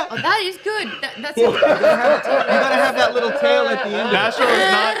 Oh, that is good. That's it. You gotta have that little tail at the end.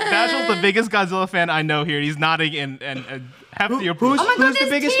 Dashiell's the biggest Godzilla fan I know here. He's nodding and hefty approval. Oh my God, Who's the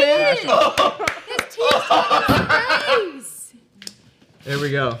there's biggest tears. fan? There's tears on his face. There we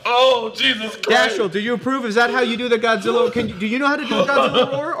go. Oh, Jesus Christ. Dashel, do you approve? Is that how you do the Godzilla? Do you know how to do a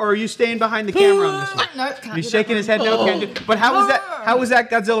Godzilla roar, or are you staying behind the camera on this one? Nope, can't He's do shaking that his head. No, can't do. But how was that? How was that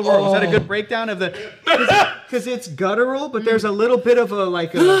Godzilla roar? Was that a good breakdown of the? Because it's guttural, but there's a little bit of a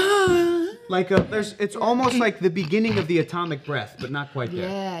there's. It's almost like the beginning of the atomic breath, but not quite there.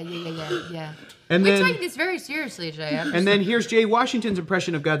 Yeah. And We're then taking this very seriously, Jay. and then here's Jay Washington's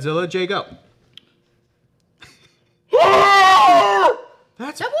impression of Godzilla. Jay, go.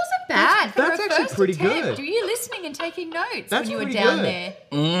 That wasn't bad. That's for a actually first pretty attempt. good. Were you listening and taking notes That's when you were pretty down good. there,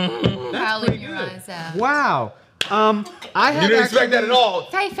 That's howling pretty your good. eyes out? Wow. I had You didn't expect that at all.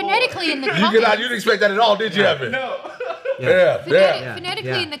 Hey, phonetically in the You comments. didn't expect that at all, did you, Evan? No. Yeah. Phonetically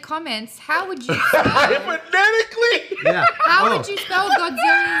Yeah. in the comments, how would you spell? Phonetically. Yeah. How would you spell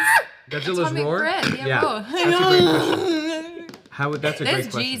Godzilla's atomic roar? breath? Yeah. Roar. That's a great question. That's a great There's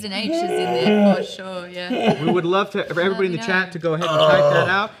question. G's and H's in there for sure. Yeah. We would love for everybody in the me chat know. to go ahead and type that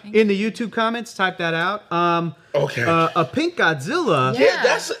out. In the YouTube comments, type that out. Okay. A pink Godzilla.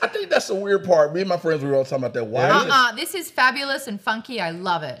 Yeah. I think that's the weird part. Me and my friends were all talking about that. Why? This is fabulous and funky. I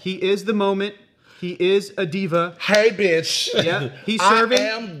love it. He is the moment. He is a diva. Hey, bitch. Yeah. He's serving. I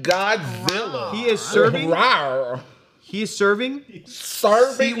am Godzilla. He is serving. Rawr. He is serving.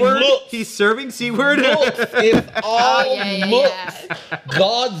 Serving C-word. looks. He's serving C-word. Looks. It's all yeah. looks.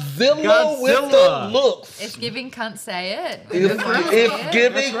 Godzilla with the looks. It's giving can't say it. It's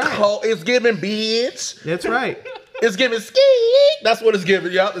giving. That's right. It's giving bitch. That's right. It's giving ski. That's what it's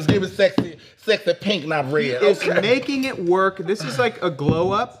giving, y'all. It's giving sexy pink, not red. Is making it work. This is like a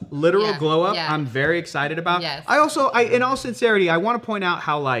glow up, literal Yeah, glow up. yeah. I'm very excited about. Yes. I in all sincerity, I want to point out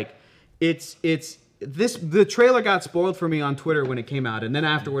how like the trailer got spoiled for me on Twitter when it came out, and then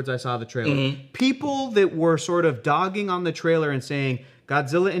afterwards I saw the trailer. Mm-hmm. People that were sort of dogging on the trailer and saying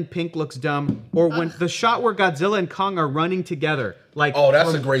Godzilla in pink looks dumb, or when the shot where Godzilla and Kong are running together, like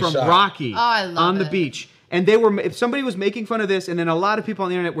that's a great from shot. Rocky I love on the it. beach. And they were, if somebody was making fun of this, and then a lot of people on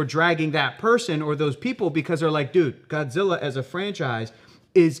the internet were dragging that person or those people because they're like, dude, Godzilla as a franchise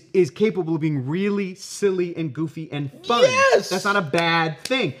is capable of being really silly and goofy and fun. Yes! That's not a bad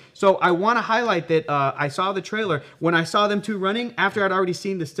thing. So I want to highlight that I saw the trailer. When I saw them two running, after I'd already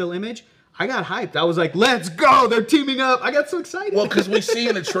seen the still image, I got hyped. I was like, let's go. They're teaming up. I got so excited. Well, because we see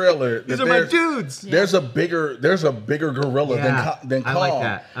in the trailer These that are my dudes. there's a bigger gorilla than Kong. I like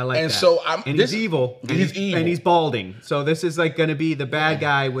that. I like and that. So he's evil. He's evil. And he's balding. So this is like going to be the bad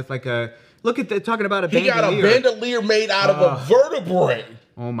guy with like a look at talking about a He got a bandolier made out of a vertebrae.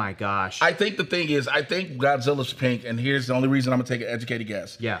 Oh my gosh. I think the thing is, I think Godzilla's pink, and here's the only reason I'm gonna take an educated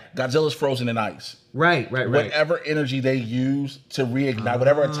guess. Yeah. Godzilla's frozen in ice. Right. Whatever energy they use to reignite,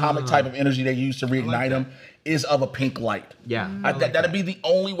 whatever atomic type of energy they use to reignite him, is of a pink light. Yeah. That'd be the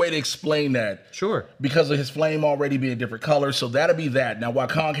only way to explain that. Sure. Because of his flame already being different colors, so that'd be that. Now, while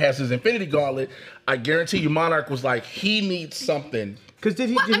Kong has his Infinity Gauntlet, I guarantee you, Monarch was like, he needs something. Because did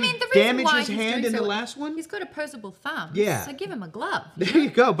he Well, did I mean, he the reason damage why his he's hand doing in the so- last one? He's got opposable thumbs. Yeah. So give him a glove. There you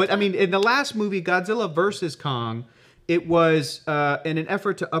go. But I mean, in the last movie, Godzilla versus Kong, it was in an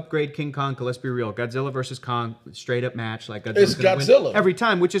effort to upgrade King Kong. 'Cause let's be real, Godzilla versus Kong, straight up match. Like It's Godzilla's gonna win Godzilla. every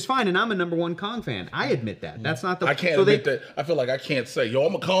time, which is fine. And I'm a #1 Kong fan. I admit that. That's not the. I can't so admit that. I feel like I can't say, yo,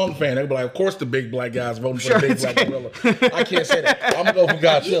 I'm a Kong fan. They'd be like, of course the big black guy's voting for Sure, the big it's black okay. gorilla. I can't say that. I'm gonna go for You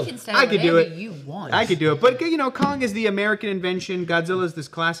Godzilla. can say I could do whatever it. you want. I could do it. But, you know, Kong is the American invention. Godzilla is this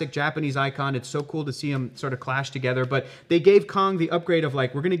classic Japanese icon. It's so cool to see them sort of clash together. But they gave Kong the upgrade of,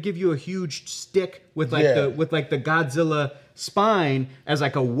 like, we're going to give you a huge stick with, like, Yeah. the Godzilla spine as,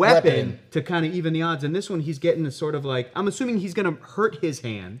 like, a weapon to kind of even the odds. And this one, he's getting a sort of, like, I'm assuming he's going to hurt his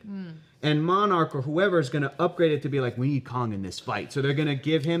hand. And Monarch or whoever is going to upgrade it to be like, we need Kong in this fight. So they're going to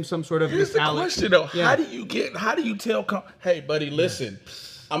give him some sort of Here's the metallic... question though. Yeah. How do you tell Kong, hey buddy, listen,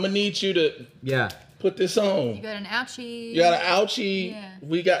 I'm gonna need you to Yeah. put this on. You got an ouchie. You got an ouchie. Yeah.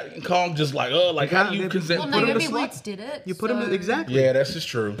 We got Kong just like, how do you consent? Well, put him to Naomi sleep. Watts did it. You put him... so- Exactly. Yeah, this is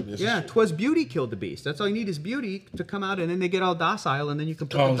true. Yeah, 'twas beauty killed the beast. That's all you need is beauty to come out, and then they get all docile, and then you can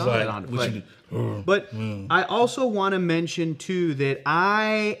put Kong's the gauntlet like, on it. what you do? But I also want to mention too that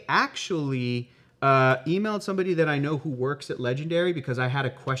I actually emailed somebody that I know who works at Legendary because I had a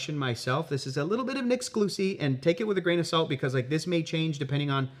question myself. This is a little bit of an exclusive, and take it with a grain of salt because like this may change depending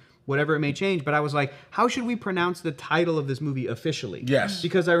on whatever it may change. But I was like, how should we pronounce the title of this movie officially? Yes.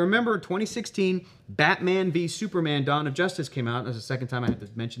 Because I remember 2016, Batman v Superman: Dawn of Justice came out. That's the second time I have to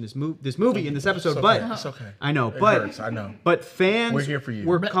mention this movie in this episode. It's but okay. It's okay. I know, It but hurts, I know. But fans We're here for you.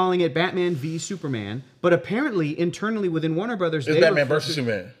 were calling it Batman v Superman. But apparently, internally within Warner Brothers, It's they Batman refer versus to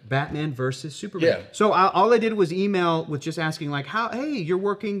Superman. Batman versus Superman. Yeah. So all I did was email with just asking like, hey, you're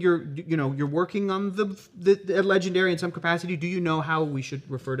working on the Legendary in some capacity. Do you know how we should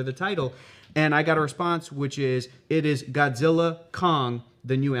refer to the title? And I got a response, which is, it is Godzilla Kong: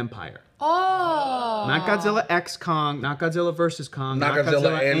 The New Empire. Oh. Not Godzilla X Kong, not Godzilla versus Kong, Not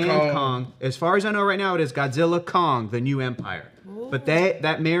Godzilla and Kong. As far as I know right now, it is Godzilla Kong: The New Empire. But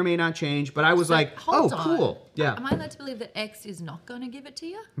that may or may not change. But I was like, hold on. cool. Yeah. Am I led to believe that X is not going to give it to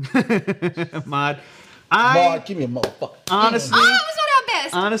you? Mod. Mod, give me a motherfucker. Honestly, Oh, it was not our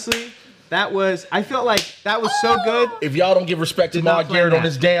best. honestly, I felt like that was so good. If y'all don't give respect to Did not Maud plan Garrett on that.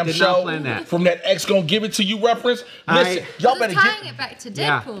 this damn Did not show, plan that. from that X gonna give it to you reference, listen, y'all better tying get. it back to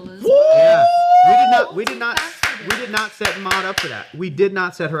Yeah. Deadpool as Yeah. well. We did not set Maud up for that. We did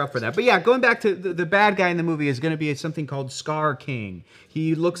not set her up for that. But yeah, going back to the bad guy in the movie is going to be something called Scar King.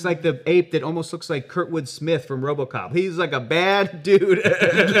 He looks like the ape that almost looks like Kurtwood Smith from RoboCop. He's like a bad dude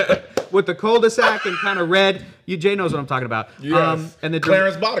with the cul-de-sac and kind of red. Jay knows what I'm talking about. Yes. And the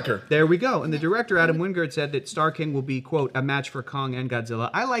Clarence Boddicker. There we go. And the director, Adam Wingard, said that Star King will be, quote, a match for Kong and Godzilla.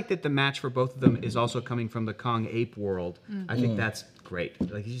 I like that the match for both of them is also coming from the Kong ape world. I think that's great.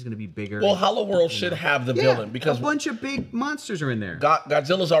 Like, he's going to be bigger. Well, Hollow World should have the villain because a bunch of big monsters are in there.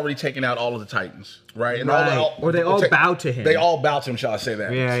 Godzilla's already taken out all of the Titans, right? And Right. Or they all bow to him. They all bow to him, shall I say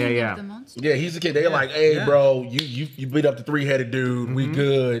that? King of the monster. Yeah, he's a kid. They're like, hey, bro, you beat up the three-headed dude. We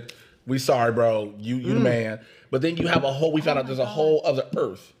good. We sorry, bro. You the man. But then you have we found out there's a whole other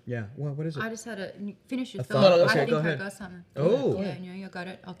Earth. Yeah. Well, what is it? I just had to finish your thought. thought. No, no, I okay, think go I ahead. got something. Oh. Yeah, you got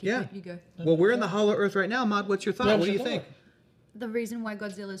it. I'll keep Yeah. it. You go. Well, we're in the Hollow Earth right now. Mod, what's your thought? Yeah, What do you what's your think? The reason why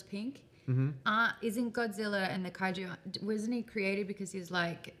Godzilla's pink isn't Godzilla and the kaiju, wasn't he created because he's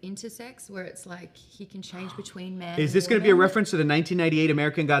like intersex, where it's like he can change between man Is and this going to be a woman? reference to the 1998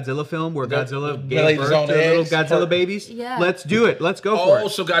 American Godzilla film where Godzilla laid gave his birth own to little eggs? Godzilla babies? Yeah. Let's do it. Let's go for Oh, it.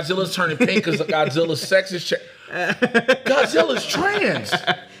 so Godzilla's turning pink because Godzilla's sex is Godzilla's trans.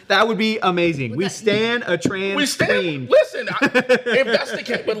 That would be amazing. We that- stand a trans We stand. queen. Listen, if that's the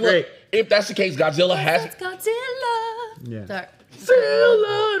case, but look, Great. if that's the case, Godzilla has. That's Godzilla. Yeah. Sorry.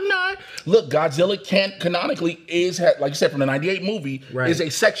 Godzilla night. Look, Godzilla canonically like you said from the '98 movie, Right. is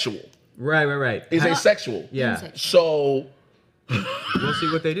asexual. Right. Is asexual. Yeah. Intersex. So We'll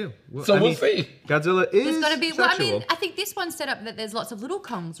see what they do. We'll I see. Godzilla is There's got to be. Well, I sexual. mean, I think this one's set up that there's lots of little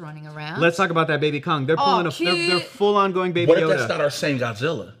Kongs running around. Let's talk about that baby Kong. They're pulling cute. they're full on going baby What if Yoda. that's not our same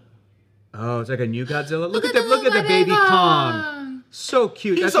Godzilla? Oh, it's like a new Godzilla. Look at the the look at little the baby baby Kong. Kong. So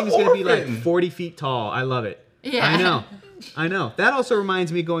cute. He's That thing's an gonna be like orphan. 40 feet tall. I love it. Yeah. I know. That also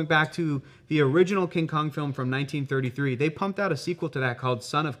reminds me, going back to the original King Kong film from 1933. They pumped out a sequel to that called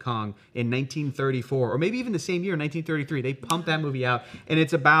Son of Kong in 1934, or maybe even the same year, 1933. They pumped that movie out, and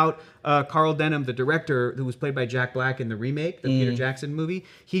it's about Carl Denham, the director, who was played by Jack Black in the remake, the Peter Jackson movie.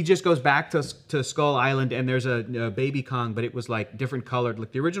 He just goes back to Skull Island, and there's a baby Kong, but it was like different colored.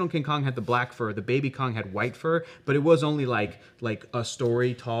 Like the original King Kong had the black fur, the baby Kong had white fur, but it was only like a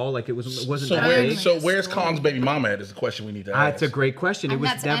story tall. Like it wasn't So, that where, big. so where's Kong's baby mama at? Is the question we need to ask. That's a great question. And it was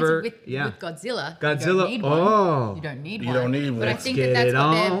that's never. answered with Godzilla. Godzilla- You don't need one. oh. You don't need You one. don't need But I one. think Let's that's get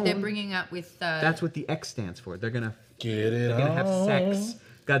what it they're on. bringing up with. That's what the X stands for. They're gonna Get it have sex.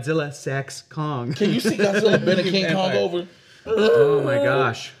 Godzilla, sex, Kong. Can you see Godzilla bending King Kong over? Oh my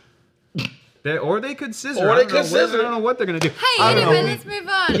gosh. Or they could scissor. Or I they don't know could what- scissor. I don't know what they're gonna do. Hey, I don't anyway, know. let's move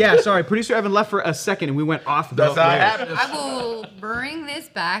on. Yeah, sorry. Producer Evan left for a second and we went off the That's how it rails. happens. I will bring this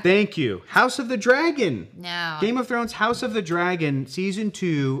back Thank you. House of the Dragon. now. Game of Thrones, House of the Dragon, season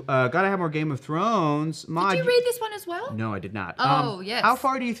 2. Gotta have more Game of Thrones. Mod, Did you read this one as well? No, I did not. Oh, yes. How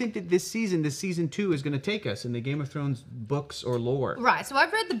far do you think that this season 2, is going to take us in the Game of Thrones books or lore? Right, so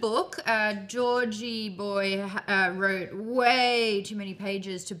I've read the book. Georgie Boy wrote way too many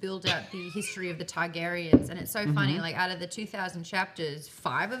pages to build out the history of the Targaryens, and it's so funny. Like out of the 2,000 chapters,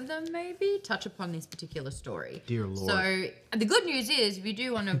 5 of them maybe touch upon this particular story. Dear Lord. So the good news is, if you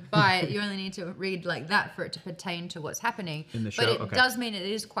do want to buy it, you only need to read like that for it to pertain to what's happening. In the But show, it okay. does mean it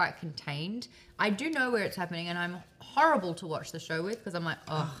is quite contained. I do know where it's happening, and I'm horrible to watch the show with because I'm like,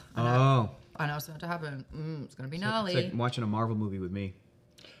 oh, I know what's about to happen. It's gonna be gnarly. It's like watching a Marvel movie with me.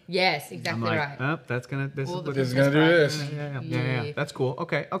 Yes, I'm exactly like, right. oh, that's gonna. This All is the what This is princess gonna do bride. this. Yeah. That's cool.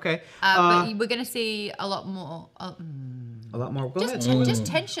 Okay. But we're going to see a lot more. A lot more. Go ahead. Just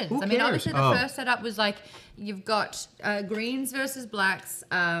tensions. Who I mean, cares? obviously the first setup was like you've got greens versus blacks.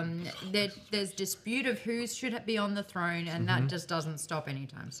 There's dispute of who should be on the throne, and that just doesn't stop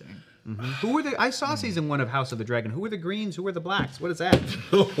anytime soon. Who were the? I saw season 1 of House of the Dragon. Who were the greens? Who were the blacks? What is that?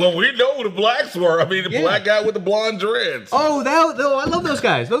 Well, we know who the blacks were. I mean, the black guy with the blonde dreads. Oh, I love those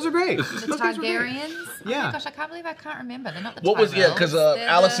guys. Those are great. The Those guys were great. Targaryens. Oh Yeah. my gosh, I can't believe I can't remember. They're not the What was Tyrells. because They're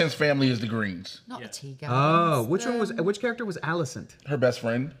Alicent's family is the Greens. not the T-Guys. Oh, which character was Alicent? Her best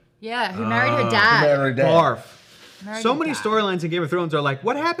friend. Yeah, who married her Who dad. married her dad. Barf. Married So her many dad. storylines in Game of Thrones are like,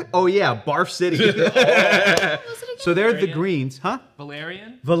 what happened? Oh yeah, Barf City. What was it again? So they're the greens, huh?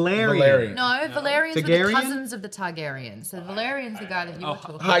 Valerian? Valerian. Valerian. No, Valerians were the Targaryen? cousins of the Targaryens. So Valerian's the guy that you were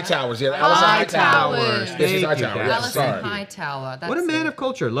talking about. Hightower's, yeah. Hightower. Alicent Hightower. Thank This is you, Hightower. guys. Yeah, Alison sorry. Hightower. That's What a man it. of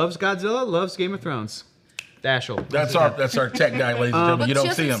culture. Loves Godzilla, loves Game of Thrones. Dashel. That's our tech guy, ladies and gentlemen. But You don't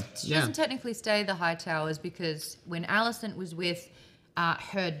she see him. doesn't- She doesn't technically stay the Hightowers because when Alicent was with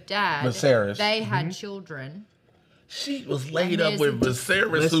her dad, Viserys. they had children. She was laid And up with there's- Viserys,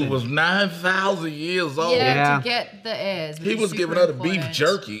 Listen. who was 9,000 years old. Yeah. To get the heirs. which He is was super giving her the beef important.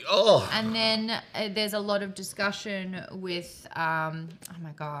 jerky. Oh. And then there's a lot of discussion with, oh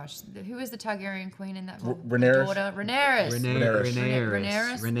my gosh, who is the Targaryen queen in that one? Rhaenyra? Daughter? Rhaenyra.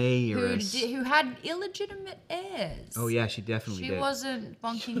 Rhaenyra. Who had illegitimate heirs. Oh yeah, she definitely She did. wasn't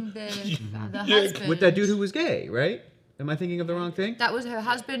bunking the Yeah, husband. With that dude who was gay, right? Am I thinking of the wrong thing? That was her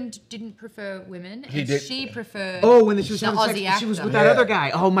husband didn't prefer women. He And did. she preferred. Oh, when she was the having Aussie sex, she was actor. with that Yeah. other guy.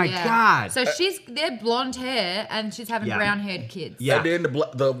 Oh my Yeah. god. So they're blonde hair and she's having Yeah. brown haired kids. Yeah. And then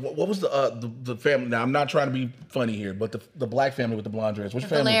what was the family? Now I'm not trying to be funny here, but the black family with the blonde dress. Which The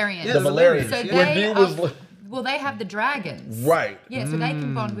family? Valerians. Yeah, The the Valerians. Valerians. So When they dude was are, well, they have the dragons. right. Yeah, so they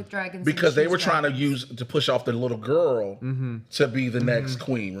can bond with dragons. Because and they choose were trying to dragons. push off the little girl to be the next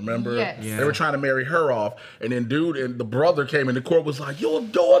queen. Remember? Yes. Yeah. They were trying to marry her off, and then and the brother came in the court was like, "Your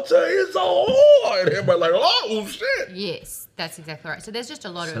daughter is a whore," and everybody like, "Oh shit!" Yes, that's exactly right. So there's just a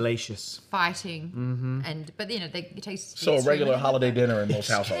lot of Salacious. fighting, it takes. So a it's regular really- holiday dinner in most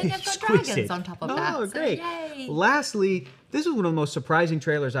And households. they've got Exquisite. dragons on top of that. Oh, so great. yay. Lastly, this is one of the most surprising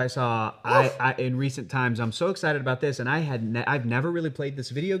trailers I saw in recent times. I'm so excited about this, and I've never really played this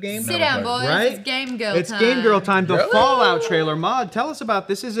video game. Sit down, boys. Right? It's Game Girl It's time. Game Girl time. The Really? Fallout trailer. Maud, tell us about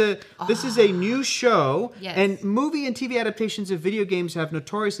this. Is a new show, Yes. and movie and TV adaptations of video games have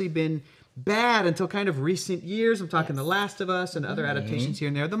notoriously been bad until kind of recent years. I'm talking Yes. The Last of Us and other adaptations here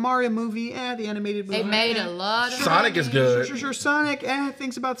and there. The Mario movie, the animated movie. They made a lot of Sonic is money. good. Sure. Sonic,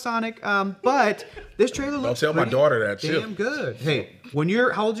 things about Sonic. But this trailer Don't looks tell my pretty daughter that damn too. good. Hey,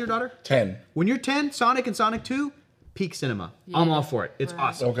 how old's your daughter? 10. When you're 10, Sonic and Sonic 2, peak cinema. I'm all for it. It's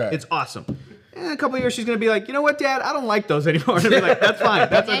awesome. Okay. It's awesome. In a couple of years, she's going to be like, you know what, Dad? I don't like those anymore. And I'll be like, that's fine.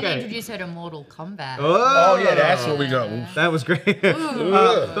 That's Then okay. introduce her to Mortal Kombat. Oh yeah, that's where we go. That was great.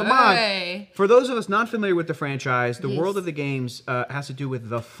 But Maud, Hey. for those of us not familiar with the franchise, the Yes. world of the games has to do with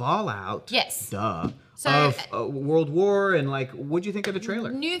the fallout. Yes. Duh. So- of World War and what'd you think of the trailer?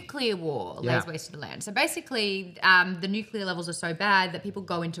 Nuclear war Yeah. lays waste to the land. So basically, the nuclear levels are so bad that people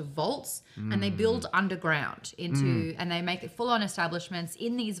go into vaults and they build underground and they make it full-on establishments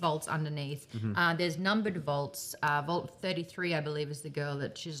in these vaults underneath. There's numbered vaults. Vault 33, I believe, is the girl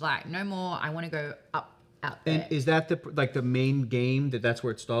that she's like, no more. I want to go up out there. And is that the main game that's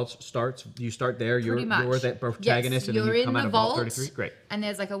where it starts? You start there. Pretty much. You're that protagonist, Yes, and then you're you in come the out of Vault vault, 33. Great. And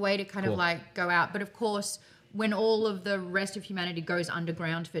there's a way to kind Cool. of go out. But of course, when all of the rest of humanity goes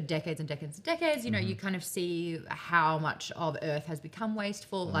underground for decades and decades and decades, you kind of see how much of Earth has become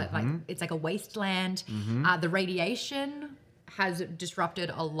wasteful. Like it's like a wasteland. The radiation has disrupted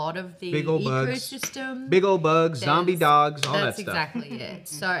a lot of the Big old bugs. ecosystem. Big old bugs, zombie dogs, all that That's stuff. exactly it.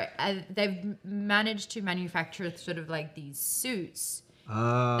 So they've managed to manufacture sort of these suits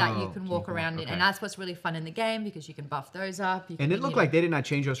that you can walk around in, okay. and that's what's really fun in the game because you can buff those up. You And can, it looked like they did not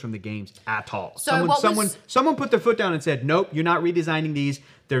change those from the games at all. So what was- Someone put their foot down and said, "Nope, you're not redesigning these.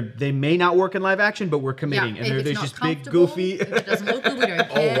 They may not work in live action, but we're committing." if and it's there's not just big comfortable, goofy. if it doesn't look good, we don't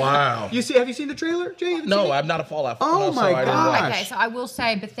Oh care. wow. Have you seen the trailer, Jay? Have you seen No, it? I'm not a Fallout. Oh, no, so my I didn't gosh. watch. Okay, so I will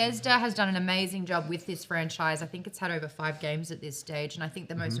say Bethesda has done an amazing job with this franchise. I think it's had over 5 games at this stage, and I think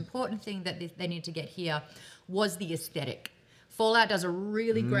the most important thing that they need to get here was the aesthetic. Fallout does a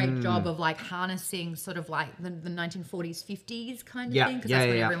really great job of like harnessing sort of like the 1940s, 50s kind of thing, because that's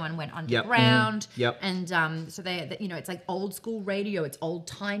when everyone went underground. And so they, you know, it's like old school radio, it's old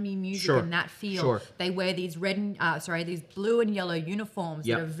timey music in that feel. They wear these these blue and yellow uniforms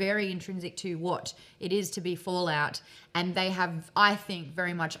that are very intrinsic to what it is to be Fallout, and they have, I think,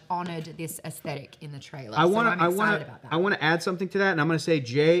 very much honored this aesthetic in the trailer. I'm excited about that. I want to add something to that, and I'm going to say,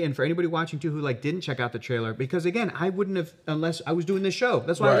 Jay, and for anybody watching too who like didn't check out the trailer, because again, I wouldn't have unless I was doing this show.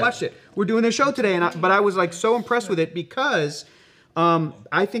 That's why I watched it. We're doing this show today, but I was like so impressed with it because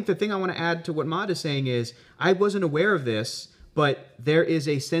I think the thing I want to add to what Maude is saying is I wasn't aware of this, but there is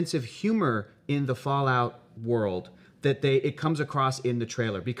a sense of humor in the Fallout world that it comes across in the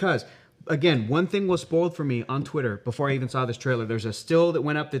trailer. Because again, one thing was spoiled for me on Twitter before I even saw this trailer. There's a still that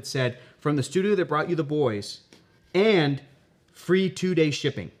went up that said, "From the studio that brought you The Boys," and free 2-day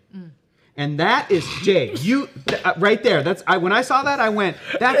shipping. And that is, Jay, right there. When I saw that, I went,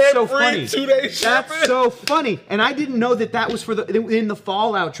 that's so funny. 2-day shipping. That's so funny. And I didn't know that was in the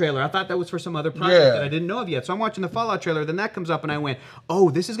Fallout trailer. I thought that was for some other project that I didn't know of yet. So I'm watching the Fallout trailer, then that comes up, and I went,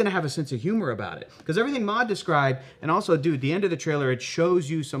 oh, this is going to have a sense of humor about it. Because everything Maude described, and also, dude, the end of the trailer, it shows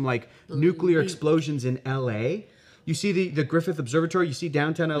you some like nuclear explosions in L.A. You see the Griffith Observatory. You see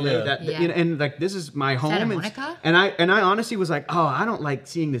downtown LA. And like this is my home. Santa Monica? And I honestly was like, oh, I don't like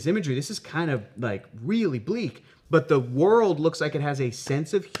seeing this imagery. This is kind of like really bleak. But the world looks like it has a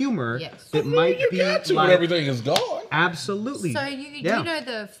sense of humor that might be when everything is gone. Absolutely. So you know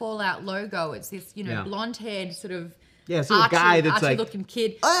the Fallout logo? It's this blonde-haired sort of it's a little guy that's like looking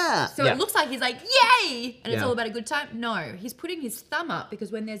kid. It looks like he's like, yay! And it's all about a good time. No, he's putting his thumb up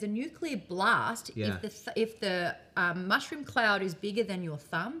because when there's a nuclear blast, if the mushroom cloud is bigger than your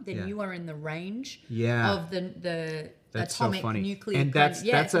thumb, then you are in the range of the that's atomic so funny. nuclear. And that's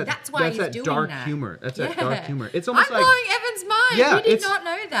why he's doing dark that. humor. That's that dark humor. It's almost I'm like blowing Evan's mind. He did not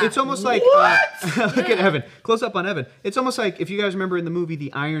know that. It's almost like look at Evan. Close up on Evan. It's almost like if you guys remember in the movie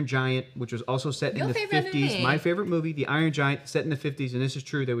The Iron Giant, which was also set in the 50s. Movie. My favorite movie, The Iron Giant, set in the 50s, and this is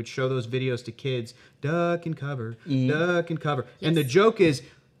true. They would show those videos to kids. Duck and cover, duck and cover. Yes. And the joke is,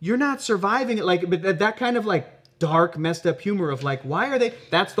 you're not surviving it. Like, but that kind of like dark, messed up humor of like, why are they?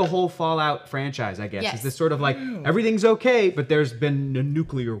 That's the whole Fallout franchise, I guess. Is this sort of like everything's okay, but there's been a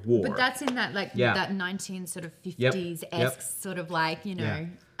nuclear war. But that's in that like that 19 sort of 50s-esque sort of like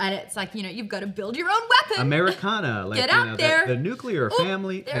and it's like you've got to build your own weapon. Americana, like get out there. The nuclear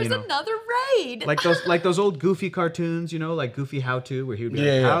family. There's another raid. Like those old Goofy cartoons, like Goofy How To, where he would be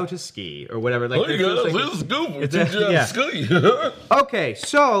like, how to ski or whatever. Like, this is Goofy. Ski. Okay,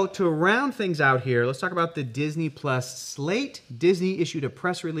 so to round things out here, let's talk about the Disney Plus slate. Disney issued a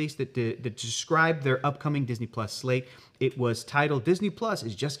press release that described their upcoming Disney Plus slate. It was titled Disney Plus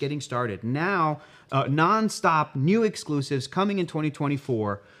is just getting started. Now, non-stop new exclusives coming in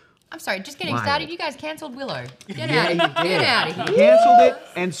 2024. I'm sorry, just getting started. You guys canceled Willow. Get out of here. Canceled it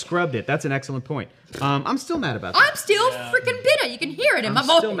and scrubbed it. That's an excellent point. I'm still mad about that. I'm still freaking bitter. You can hear it in my voice.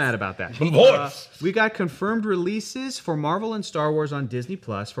 I'm still mad about that. We got confirmed releases for Marvel and Star Wars on Disney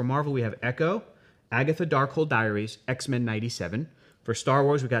Plus. For Marvel, we have Echo, Agatha Darkhold Diaries, X-Men 97. For Star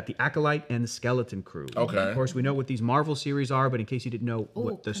Wars, we got The Acolyte and The Skeleton Crew. Okay. Of course, we know what these Marvel series are, but in case you didn't know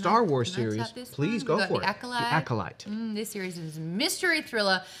what the Star Wars series, please go for it. The Acolyte. This series is a mystery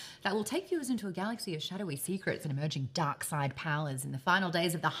thriller that will take viewers into a galaxy of shadowy secrets and emerging dark side powers in the final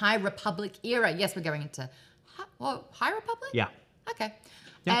days of the High Republic era. Yes, we're going into High Republic? Yeah. Okay.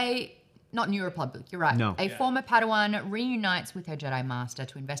 Yeah. Not New Republic, you're right. No. A former Padawan reunites with her Jedi Master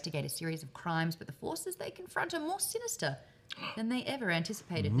to investigate a series of crimes, but the forces they confront are more sinister than they ever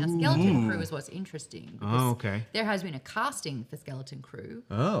anticipated. Now, Skeleton Crew is what's interesting. Okay. There has been a casting for Skeleton Crew.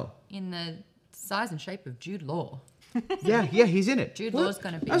 In the size and shape of Jude Law. Yeah, he's in it. Jude Law's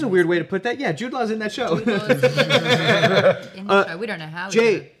going to be. That was a weird way to put that. Yeah, Jude Law's in that show. Jude Law's in the show. We don't know how.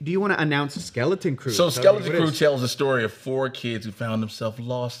 Jay, do you want to announce Skeleton Crew? So Skeleton Crew tells the story of 4 kids who found themselves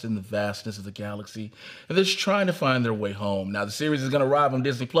lost in the vastness of the galaxy, and they're just trying to find their way home. Now, the series is going to arrive on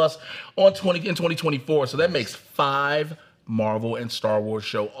Disney Plus in 2024, so that makes 5 Marvel and Star Wars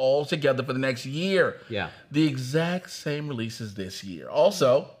show all together for the next year. Yeah. The exact same releases this year.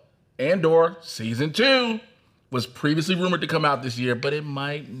 Also, Andor Season 2 was previously rumored to come out this year, but it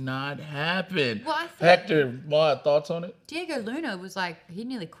might not happen. Well, Hector, what thoughts on it? Diego Luna was like, he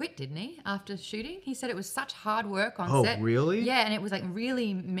nearly quit, didn't he, after shooting? He said it was such hard work on set. Oh, really? Yeah, and it was like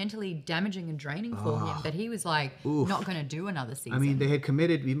really mentally damaging and draining for him, but he was like not going to do another season. I mean, they had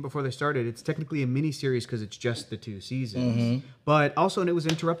committed, even before they started, it's technically a mini-series because it's just the 2 seasons. But also, and it was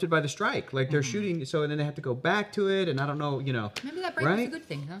interrupted by the strike. Like, they're shooting, so and then they have to go back to it, and I don't know, Maybe that break was a good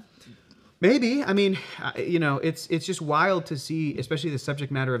thing, huh? Maybe. I mean, it's just wild to see, especially the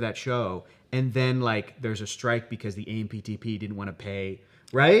subject matter of that show, and then like there's a strike because the AMPTP didn't want to pay.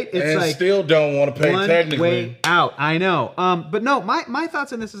 Right? It's and like still don't want to pay one technically. way out. I know. But no, my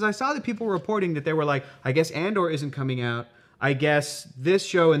thoughts on this is I saw that people were reporting that they were like, I guess Andor isn't coming out. I guess this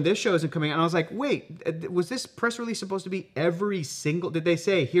show and this show isn't coming out. And I was like, wait, was this press release supposed to be every single? Did they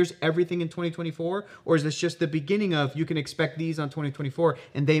say here's everything in 2024, or is this just the beginning of you can expect these on 2024,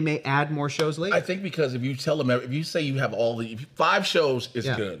 and they may add more shows later? I think because if you tell them, if you say you have all the 5 shows is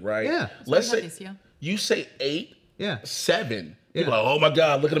good, right? Yeah. Let's we say had this year. you say 8, Yeah. 7. Yeah. People are like, oh my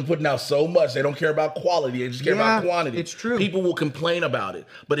God, look at them putting out so much. They don't care about quality. They just care about quantity. It's true. People will complain about it.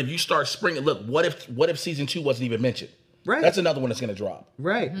 But if you start springing, look, what if season 2 wasn't even mentioned? Right. That's another one that's going to drop.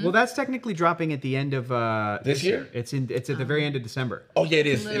 Right. Well, that's technically dropping at the end of This year? It's at the very end of December. Oh yeah, it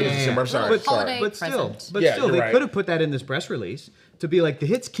is. It is December. I'm sorry. But, Holiday but still, present. Yeah, they you're right. could have put that in this press release to be like the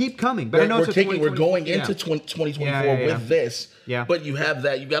hits keep coming. But I know we're going into 2024 2024 with this. Yeah. But you have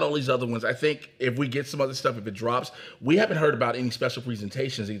that. You got all these other ones. I think if we get some other stuff, if it drops, we haven't heard about any special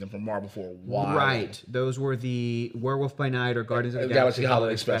presentations even from Marvel for a while. Right. Those were the Werewolf by Night or Guardians of the Galaxy Galaxy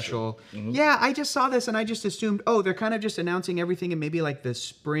Holiday Special. Yeah, I just saw this and I just assumed, they're kind of just announcing everything in maybe like the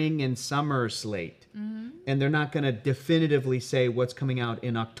spring and summer slate. And they're not going to definitively say what's coming out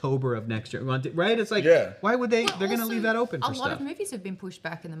in October of next year. Right? It's like, why would they? Well, They're going to also, leave that open for a lot stuff. of movies have been pushed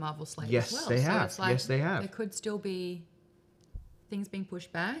back in the Marvel slate Yes, as well. they So have. it's like Yes, they have. There could still be things being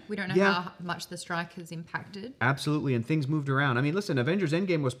pushed back. We don't know Yeah. how much the strike has impacted. Absolutely, and things moved around. I mean, listen, Avengers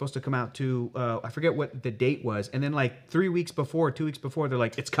Endgame was supposed to come out I forget what the date was, and then like 2 weeks before, they're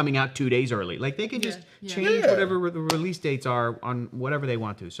like, it's coming out 2 days early. Like they can just change whatever the release dates are on whatever they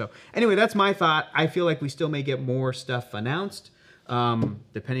want to. So anyway, that's my thought. I feel like we still may get more stuff announced,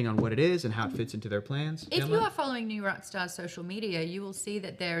 depending on what it is and how it fits into their plans. If you are following New Rockstar's social media, you will see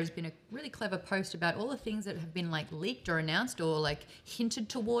that there has been a really clever post about all the things that have been like leaked or announced or like hinted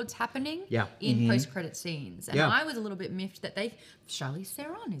towards happening in post-credit scenes. And I was a little bit miffed that Charlize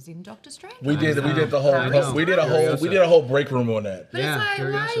Theron is in Doctor Strange. We did the whole we did a whole break room on that. But it's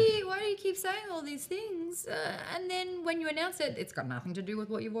like, why do you keep saying all these things? And then when you announce it, it's got nothing to do with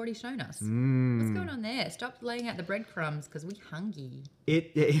what you've already shown us. What's going on there? Stop laying out the breadcrumbs because we hungry.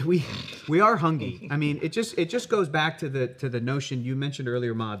 We are hungry. I mean, it just goes back to the notion you mentioned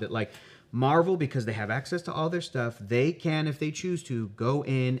earlier, Maude, that like Marvel, because they have access to all their stuff, they can, if they choose to, go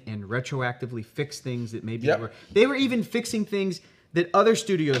in and retroactively fix things that maybe they were even fixing things that other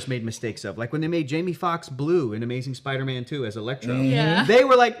studios made mistakes of. Like when they made Jamie Foxx Blue in Amazing Spider-Man 2 as Electro. Yeah. They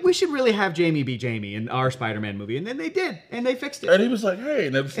were like, we should really have Jamie be Jamie in our Spider-Man movie. And then they did, and they fixed it. And he was like, hey.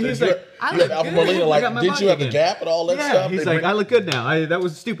 And he's like, I look Alfred good. Molina, I like, got my did body you have the again. gap and all that stuff? He's like, I look good now. That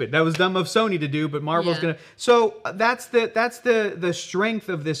was stupid. That was dumb of Sony to do, but Marvel's gonna. So that's the strength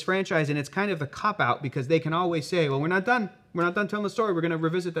of this franchise, and it's kind of the cop out because they can always say, well, we're not done. We're not done telling the story. We're gonna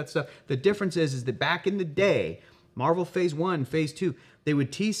revisit that stuff. The difference is that back in the day, Marvel Phase 1, Phase 2, they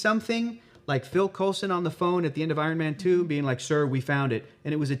would tease something like Phil Coulson on the phone at the end of Iron Man 2 being like, sir, we found it.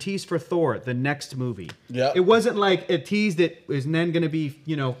 And it was a tease for Thor, the next movie. Yeah. It wasn't like a tease that is then going to be,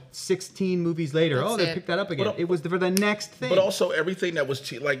 16 movies later. They picked that up again. It was for the next thing. But also everything that was,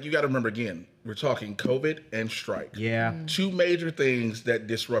 like, you got to remember again, we're talking COVID and strike. Yeah. 2 major things that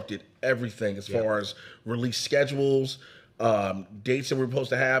disrupted everything as far as release schedules, dates that we're supposed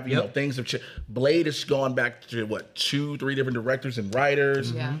to have, things have changed. Blade has gone back to 2-3 different directors and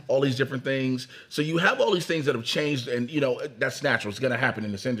writers, all these different things. So you have all these things that have changed, and that's natural. It's going to happen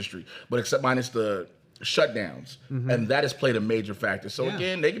in this industry, but except minus the shutdowns, and that has played a major factor. So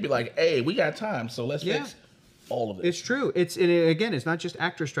again, they could be like, "Hey, we got time, so let's fix all of it." It's true. Again, it's not just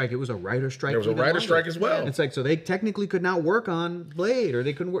actor strike. It was a writer strike. There was a writer strike as well. It's like, so they technically could not work on Blade, or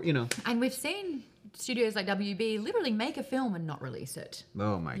they couldn't work. And we've seen studios like WB literally make a film and not release it.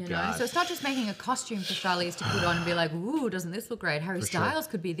 Oh my god! So it's not just making a costume for Charlize to put on and be like, "Ooh, doesn't this look great?" Harry Styles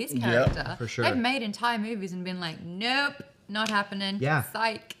could be this character. For sure. They've made entire movies and been like, "Nope, not happening." Yeah.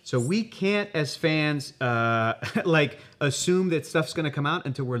 Psych. So we can't, as fans, assume that stuff's going to come out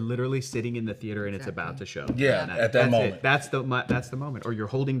until we're literally sitting in the theater and it's about to show. Yeah, at that moment. That's the moment. Or you're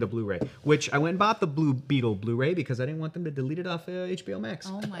holding the Blu-ray, which I went and bought the Blue Beetle Blu-ray because I didn't want them to delete it off HBO Max.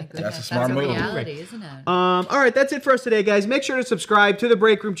 Oh my goodness, That's a smart move. reality, isn't it? All right, that's it for us today, guys. Make sure to subscribe to the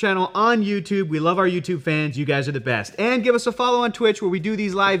Break Room channel on YouTube. We love our YouTube fans. You guys are the best. And give us a follow on Twitch where we do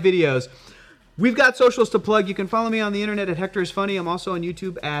these live videos. We've got socials to plug. You can follow me on the internet at Hector is Funny. I'm also on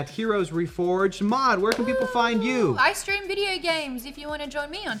YouTube at Heroes Reforged. Mod, where can people find you? I stream video games. If you want to join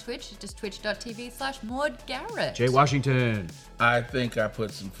me on Twitch, it's just twitch.tv/MaudGarrett. Jay Washington. I think I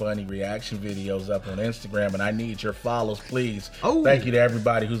put some funny reaction videos up on Instagram, and I need your follows, please. Oh. Thank you to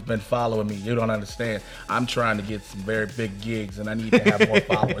everybody who's been following me. You don't understand. I'm trying to get some very big gigs, and I need to have more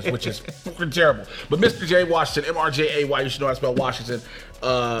followers, which is fucking terrible. But Mr. J Washington, MRJAY, you should know I spell Washington.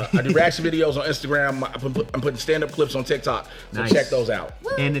 I do reaction videos on Instagram. I'm putting stand-up clips on TikTok, so Nice. check those out.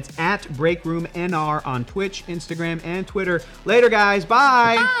 And it's at BreakroomNR on Twitch, Instagram, and Twitter. Later, guys.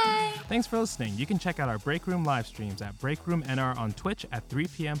 Bye. Bye. Thanks for listening. You can check out our Break Room live streams at Break Room NR on Twitch at 3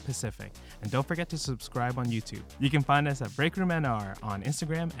 p.m. Pacific. And don't forget to subscribe on YouTube. You can find us at Break Room NR on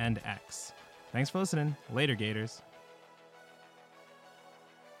Instagram and X. Thanks for listening. Later, Gators.